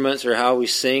instruments or how we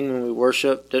sing when we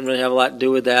worship. It doesn't really have a lot to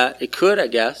do with that. It could, I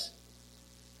guess,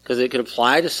 because it could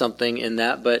apply to something in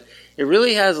that, but it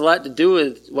really has a lot to do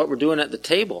with what we're doing at the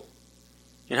table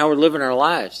and how we're living our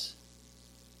lives.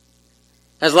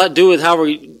 It has a lot to do with how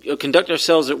we conduct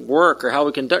ourselves at work, or how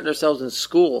we conduct ourselves in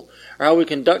school, or how we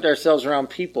conduct ourselves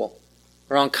around people,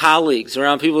 around colleagues,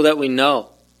 around people that we know.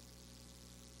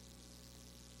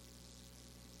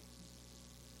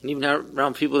 And even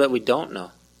around people that we don't know.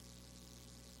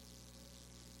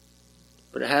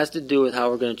 But it has to do with how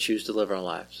we're going to choose to live our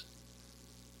lives.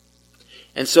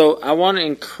 And so I want to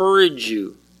encourage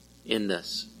you in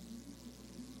this.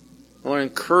 I want to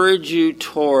encourage you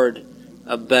toward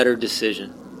a better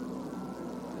decision.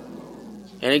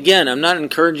 And again, I'm not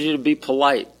encouraging you to be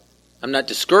polite. I'm not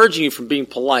discouraging you from being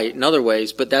polite in other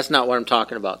ways, but that's not what I'm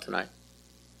talking about tonight.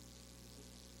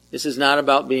 This is not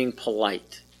about being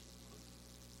polite.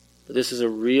 But this is a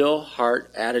real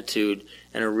heart attitude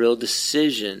and a real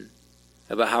decision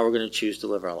about how we're going to choose to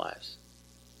live our lives.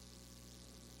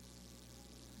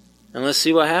 And let's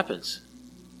see what happens.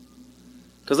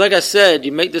 Because like I said,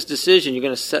 you make this decision, you're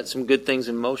going to set some good things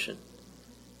in motion.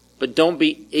 But don't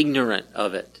be ignorant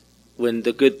of it when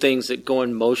the good things that go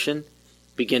in motion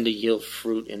begin to yield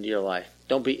fruit into your life.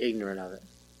 Don't be ignorant of it.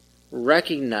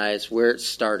 Recognize where it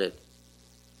started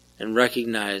and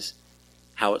recognize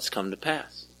how it's come to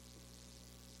pass.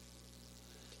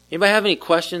 Anybody have any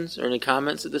questions or any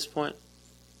comments at this point?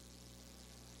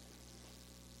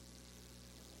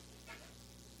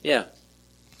 Yeah.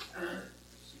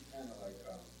 See, kind of like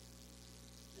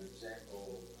your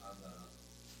example on the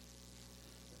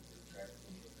track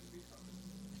team and becoming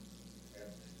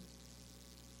feminine.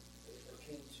 It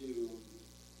came to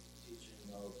teaching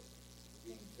of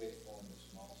being faithful in the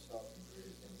small stuff and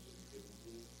greater things will be given to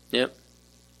you. Yep.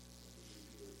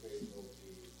 You were faithful to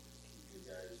keep your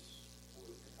guys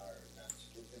working hard, not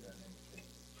skipping on anything,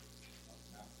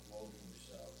 not promoting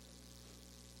yourself.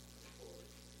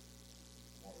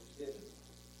 More was given.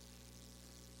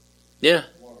 Yeah.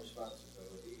 More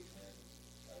responsibility and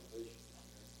salvation.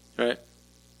 Right.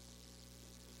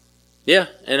 Yeah,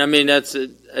 and I mean that's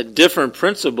a different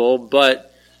principle,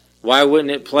 but why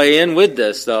wouldn't it play in with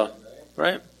this though?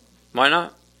 Right? Why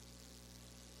not?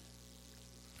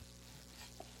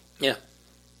 Yeah.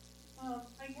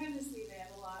 I kind of see that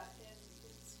a lot in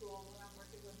school when I'm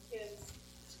working with kids.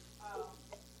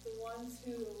 The ones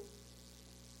who,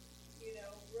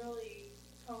 really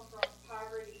come from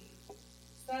poverty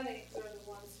settings are the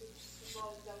ones who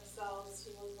promote themselves to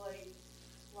look like,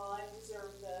 well, I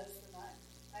deserve this, and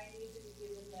I need to be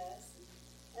given this.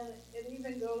 And it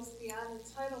even goes beyond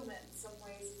entitlement in some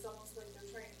ways. It's almost like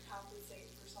they're trying to compensate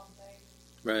for something.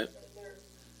 Right. That they're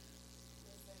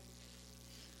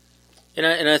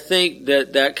missing. And I think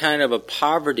that kind of a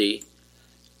poverty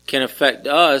can affect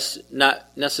us,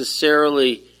 not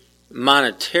necessarily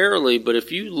monetarily, but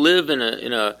if you live in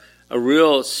a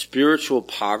real spiritual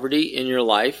poverty in your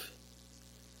life,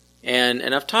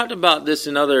 and I've talked about this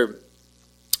in other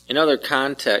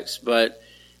contexts, but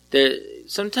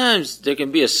sometimes there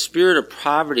can be a spirit of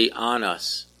poverty on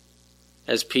us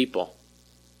as people,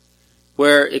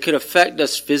 where it could affect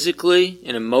us physically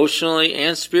and emotionally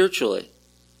and spiritually.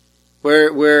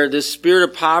 Where this spirit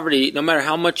of poverty, no matter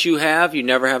how much you have, you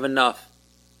never have enough.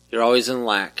 You're always in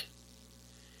lack.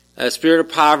 A spirit of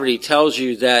poverty tells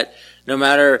you that no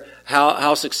matter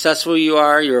how successful you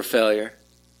are, you're a failure.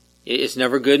 It's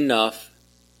never good enough.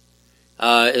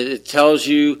 It tells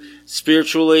you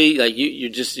spiritually, like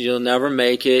you'll never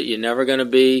make it. You're never going to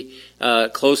be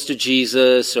close to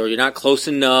Jesus, or you're not close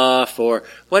enough, or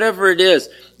whatever it is.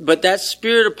 But that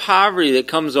spirit of poverty that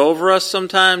comes over us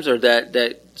sometimes, or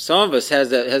that some of us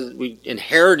we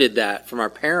inherited that from our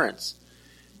parents.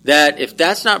 That if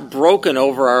that's not broken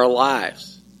over our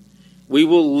lives, we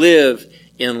will live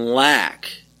in lack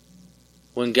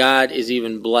when God is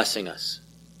even blessing us.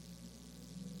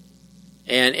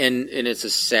 And it's a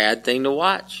sad thing to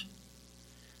watch.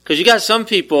 Because you got some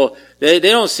people, they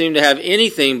don't seem to have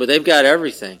anything, but they've got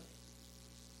everything.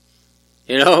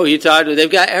 You know, you talk to,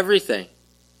 they've got everything.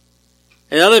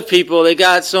 And other people, they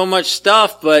got so much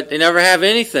stuff, but they never have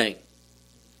anything.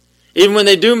 Even when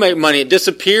they do make money, it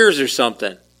disappears or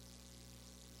something.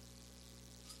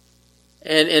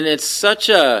 And it's such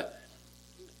a,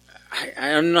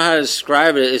 I don't know how to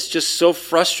describe it. It's just so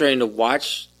frustrating to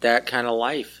watch that kind of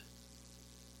life.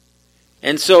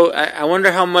 And so I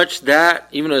wonder how much that,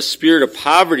 even a spirit of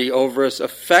poverty over us,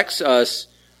 affects us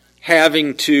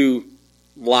having to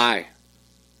lie.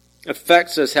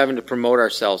 Affects us having to promote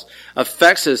ourselves.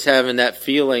 Affects us having that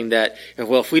feeling that,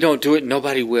 well, if we don't do it,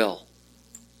 nobody will.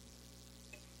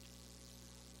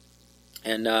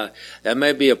 And that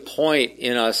may be a point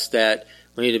in us that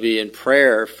we need to be in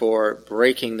prayer for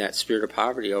breaking that spirit of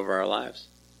poverty over our lives.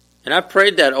 And I've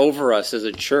prayed that over us as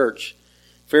a church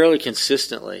fairly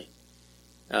consistently.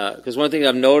 Because one thing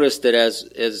I've noticed that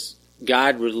as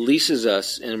God releases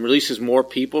us and releases more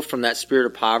people from that spirit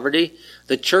of poverty,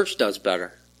 the church does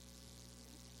better.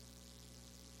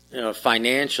 You know,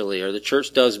 financially, or the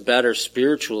church does better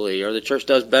spiritually, or the church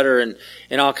does better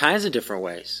in all kinds of different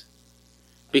ways.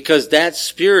 Because that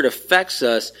spirit affects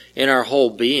us in our whole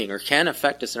being, or can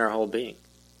affect us in our whole being.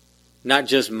 Not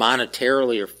just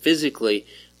monetarily or physically,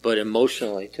 but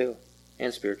emotionally too,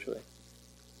 and spiritually.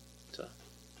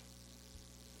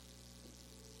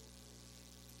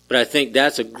 But I think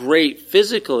that's a great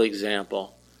physical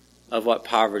example of what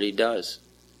poverty does,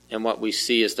 and what we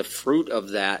see as the fruit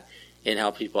of that in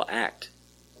how people act.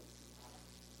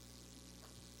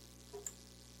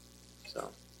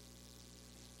 So,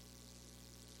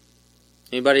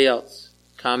 anybody else?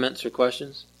 Comments or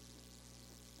questions?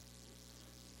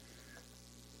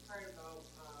 Part about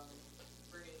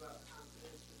bringing about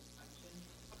confidence and affection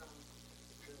from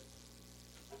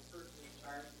the person in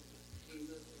charge,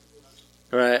 Jesus, and whoever.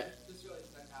 Right. This really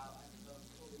stuck out. I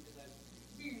suppose because I've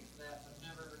experienced that, but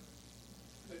never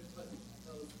could put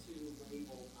those two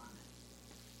labels on it.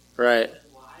 Right.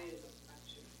 Why is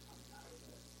affection coming out of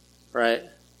this? Right.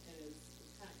 And it's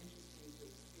kind of interesting to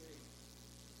experience.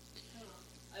 I don't know.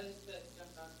 I just that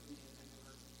jumped out to me, and I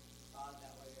never thought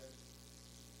that way.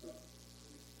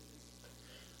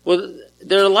 Well,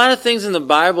 there are a lot of things in the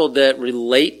Bible that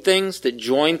relate things, that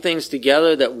join things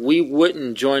together that we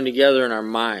wouldn't join together in our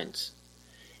minds.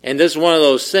 And this is one of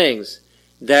those things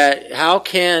that how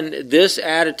can this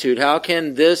attitude, how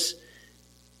can this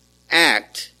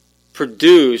act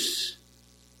produce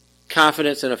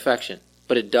confidence and affection?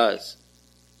 But it does.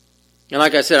 And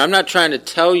like I said, I'm not trying to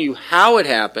tell you how it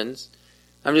happens.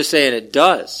 I'm just saying it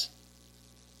does.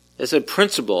 It's a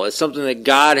principle. It's something that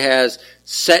God has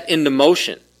set into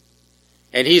motion.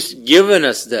 And He's given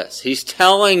us this. He's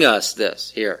telling us this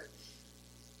here.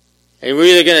 And we're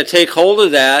either going to take hold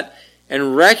of that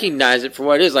and recognize it for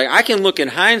what it is. Like, I can look in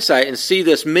hindsight and see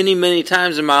this many, many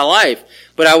times in my life,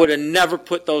 but I would have never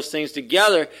put those things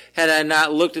together had I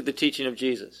not looked at the teaching of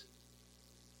Jesus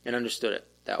and understood it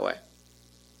that way.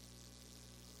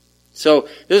 So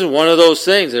this is one of those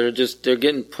things that they're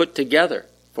getting put together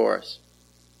for us.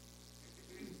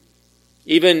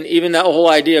 Even that whole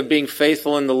idea of being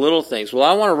faithful in the little things. Well,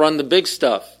 I want to run the big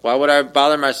stuff. Why would I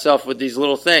bother myself with these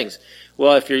little things?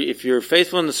 Well, if you're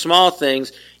faithful in the small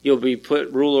things, you'll be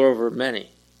put ruler over many,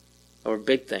 over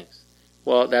big things.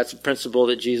 Well, that's a principle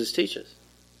that Jesus teaches.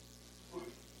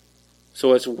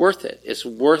 So it's worth it. It's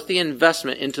worth the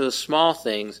investment into the small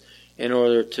things in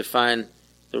order to find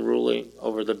the ruling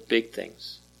over the big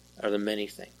things, or the many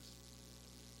things.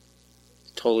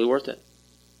 It's totally worth it.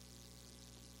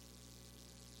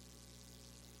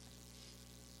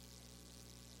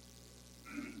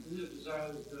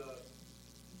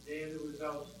 David was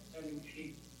out tending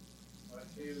sheep. Like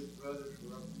David's brothers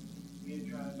were up being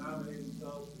trying to nominate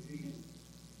themselves for being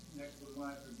next in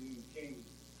line for being king.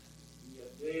 And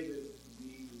yet David,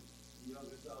 being the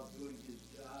youngest out doing his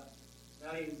job,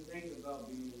 not even thinking about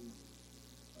being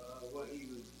what he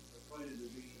was appointed to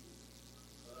be.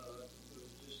 It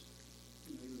was just,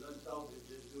 he was unselfish,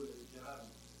 just doing his job.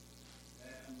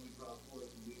 And we brought forth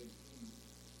to being king.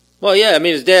 Well, yeah, I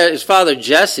mean, his father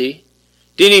Jesse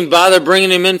didn't even bother bringing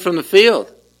him in from the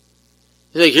field.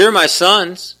 He's like, here are my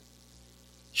sons.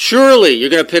 Surely you're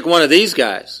going to pick one of these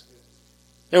guys.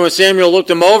 And when Samuel looked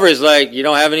him over, he's like, you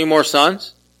don't have any more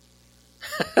sons?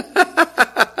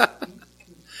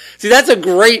 See, that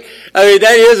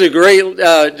is a great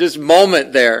just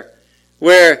moment there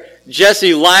where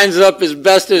Jesse lines up his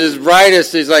best and his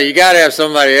brightest. He's like, you got to have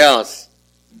somebody else.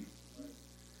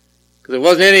 Because it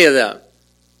wasn't any of them.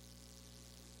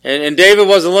 And David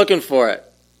wasn't looking for it.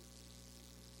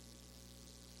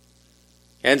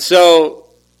 And so,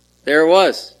 there it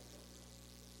was.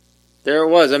 There it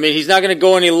was. I mean, he's not going to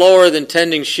go any lower than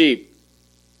tending sheep.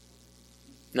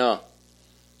 No.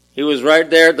 He was right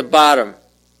there at the bottom.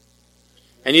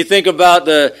 And you think about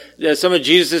some of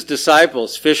Jesus'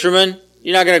 disciples, fishermen,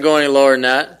 you're not going to go any lower than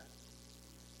that.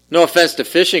 No offense to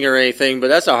fishing or anything, but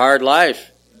that's a hard life.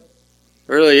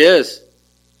 It really is.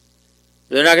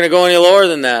 They're not going to go any lower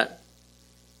than that.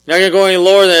 They're not going to go any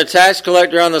lower than a tax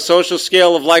collector on the social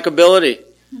scale of likability.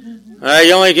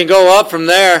 You only can go up from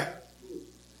there.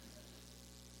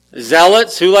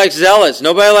 Zealots? Who likes zealots?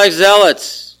 Nobody likes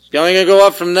zealots. You're only going to go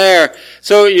up from there.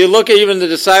 So you look at even the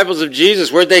disciples of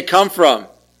Jesus. Where'd they come from?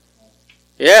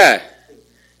 Yeah.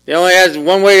 They only had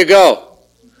one way to go.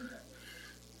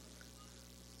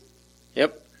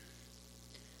 Yep.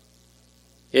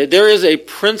 Yeah, there is a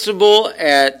principle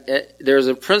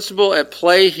at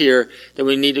play here that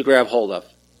we need to grab hold of.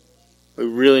 We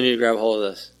really need to grab hold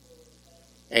of this.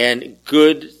 And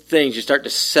good things, you start to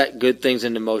set good things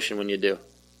into motion when you do.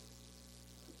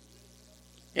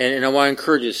 And I want to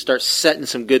encourage you to start setting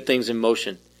some good things in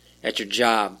motion at your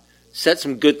job. Set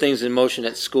some good things in motion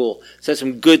at school. Set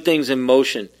some good things in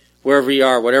motion wherever you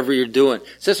are, whatever you're doing.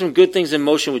 Set some good things in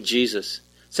motion with Jesus.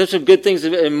 Set some good things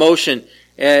in motion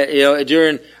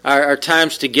during our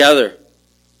times together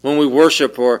when we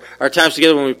worship, or our times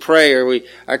together when we pray, or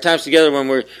our times together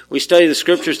when we study the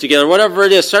scriptures together. Whatever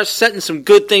it is, start setting some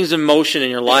good things in motion in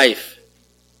your life.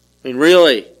 I mean,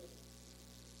 really.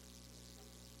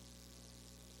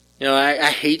 I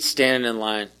hate standing in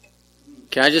line.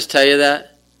 Can I just tell you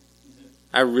that?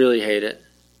 I really hate it.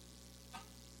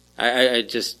 I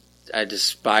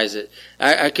despise it.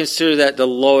 I consider that the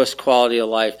lowest quality of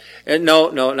life. And no,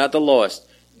 not the lowest.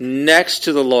 Next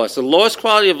to the lowest. The lowest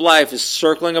quality of life is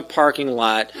circling a parking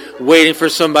lot, waiting for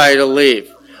somebody to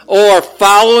leave. Or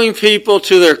following people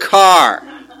to their car.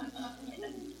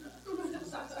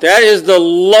 That is the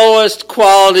lowest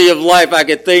quality of life I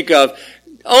could think of.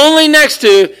 Only next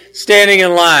to standing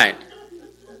in line.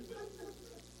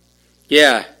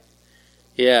 Yeah.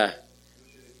 It's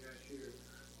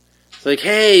like,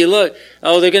 hey, look.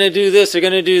 Oh, they're going to do this. They're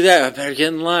going to do that. I better get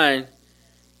in line.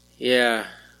 Yeah,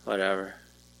 whatever.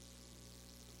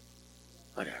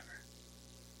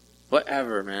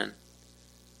 Whatever, man.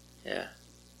 Yeah.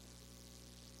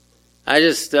 I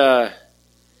just, and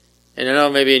I know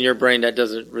maybe in your brain that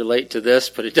doesn't relate to this,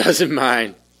 but it does in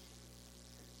mine.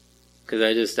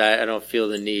 Because I don't feel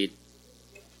the need.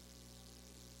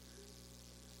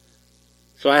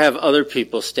 So I have other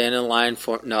people stand in line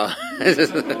for... No.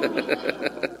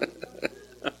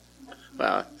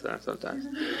 Wow, sometimes.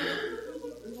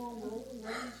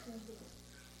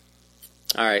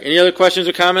 All right, any other questions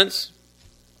or comments?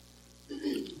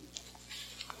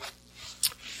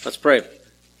 Let's pray.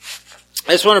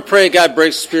 I just want to pray God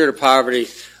breaks the spirit of poverty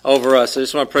over us. I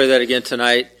just want to pray that again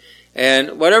tonight.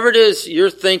 And whatever it is you're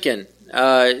thinking,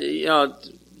 you're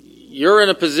in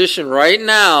a position right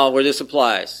now where this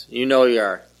applies. You know you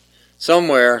are.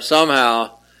 Somewhere,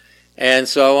 somehow. And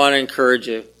so I want to encourage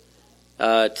you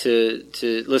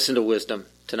to listen to wisdom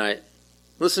tonight.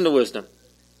 Listen to wisdom.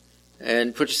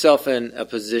 And put yourself in a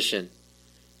position,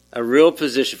 a real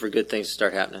position for good things to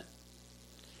start happening.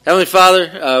 Heavenly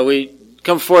Father, we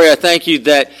come before you. I thank you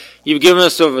that you've given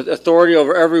us authority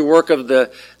over every work of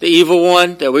the evil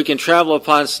one, that we can trample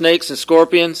upon snakes and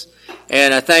scorpions.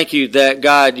 And I thank you that,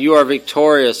 God, you are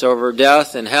victorious over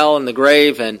death and hell and the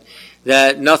grave, and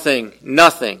that nothing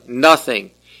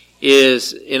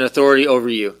is in authority over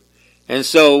you. And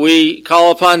so we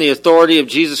call upon the authority of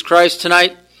Jesus Christ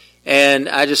tonight, and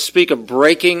I just speak a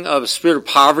breaking of the spirit of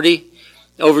poverty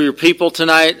over your people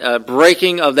tonight, a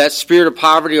breaking of that spirit of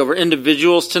poverty over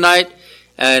individuals tonight,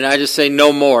 and I just say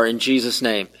no more in Jesus'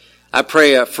 name. I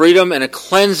pray a freedom and a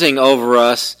cleansing over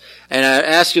us, and I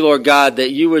ask you, Lord God,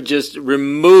 that you would just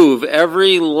remove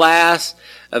every last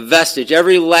vestige,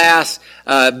 every last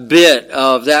bit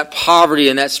of that poverty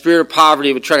and that spirit of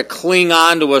poverty would try to cling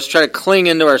on to us, try to cling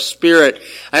into our spirit.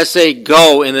 I say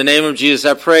go in the name of Jesus.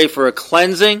 I pray for a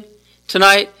cleansing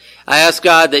tonight. I ask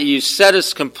God that you set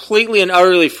us completely and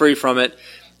utterly free from it,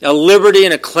 a liberty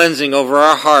and a cleansing over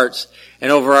our hearts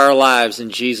and over our lives in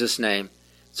Jesus' name.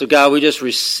 So God, we just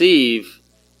receive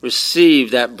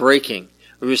that breaking.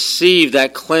 We receive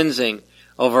that cleansing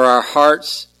over our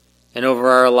hearts and over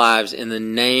our lives in the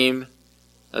name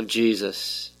of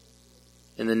Jesus.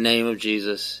 In the name of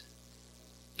Jesus.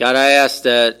 God, I ask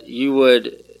that you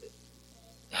would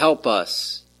help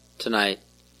us tonight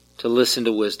to listen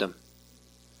to wisdom.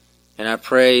 And I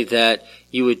pray that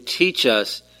you would teach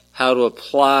us how to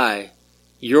apply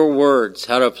your words,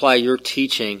 how to apply your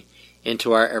teaching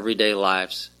into our everyday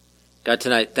lives. God,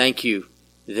 tonight, thank you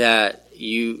that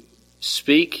you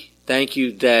speak. Thank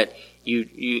you that you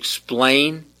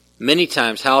explain many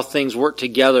times how things work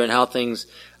together and how things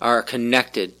are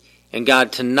connected. And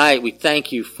God, tonight we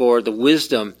thank you for the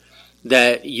wisdom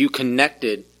that you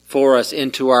connected for us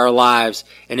into our lives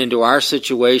and into our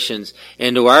situations,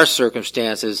 into our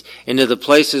circumstances, into the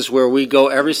places where we go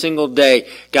every single day.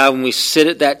 God, when we sit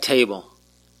at that table,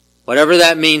 whatever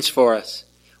that means for us,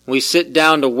 when we sit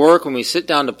down to work, when we sit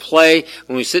down to play,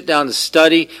 when we sit down to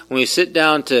study, when we sit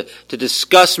down to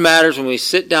discuss matters, when we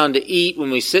sit down to eat, when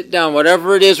we sit down,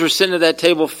 whatever it is we're sitting at that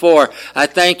table for, I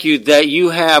thank you that you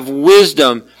have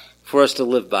wisdom for us to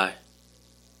live by.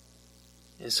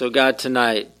 And so, God,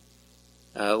 tonight,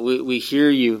 we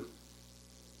hear you.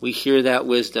 We hear that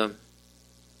wisdom.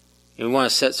 And we want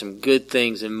to set some good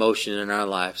things in motion in our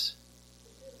lives.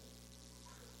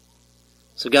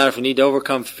 So, God, if we need to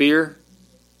overcome fear,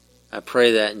 I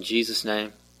pray that in Jesus'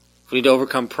 name. If we need to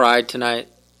overcome pride tonight,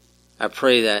 I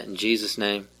pray that in Jesus'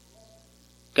 name.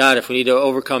 God, if we need to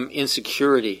overcome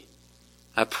insecurity,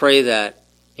 I pray that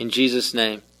in Jesus'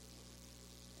 name.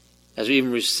 As we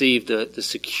even receive the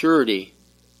security,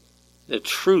 the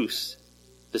truth,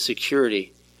 the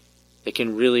security that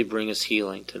can really bring us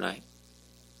healing tonight.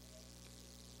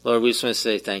 Lord, we just want to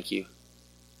say thank you.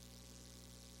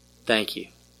 Thank you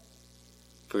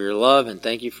for your love and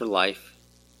thank you for life.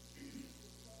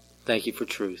 Thank you for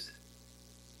truth.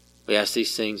 We ask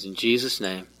these things in Jesus'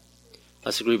 name.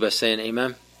 Let's agree by saying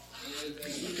amen.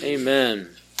 Amen.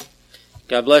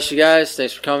 God bless you guys.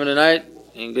 Thanks for coming tonight,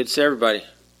 and good to see everybody.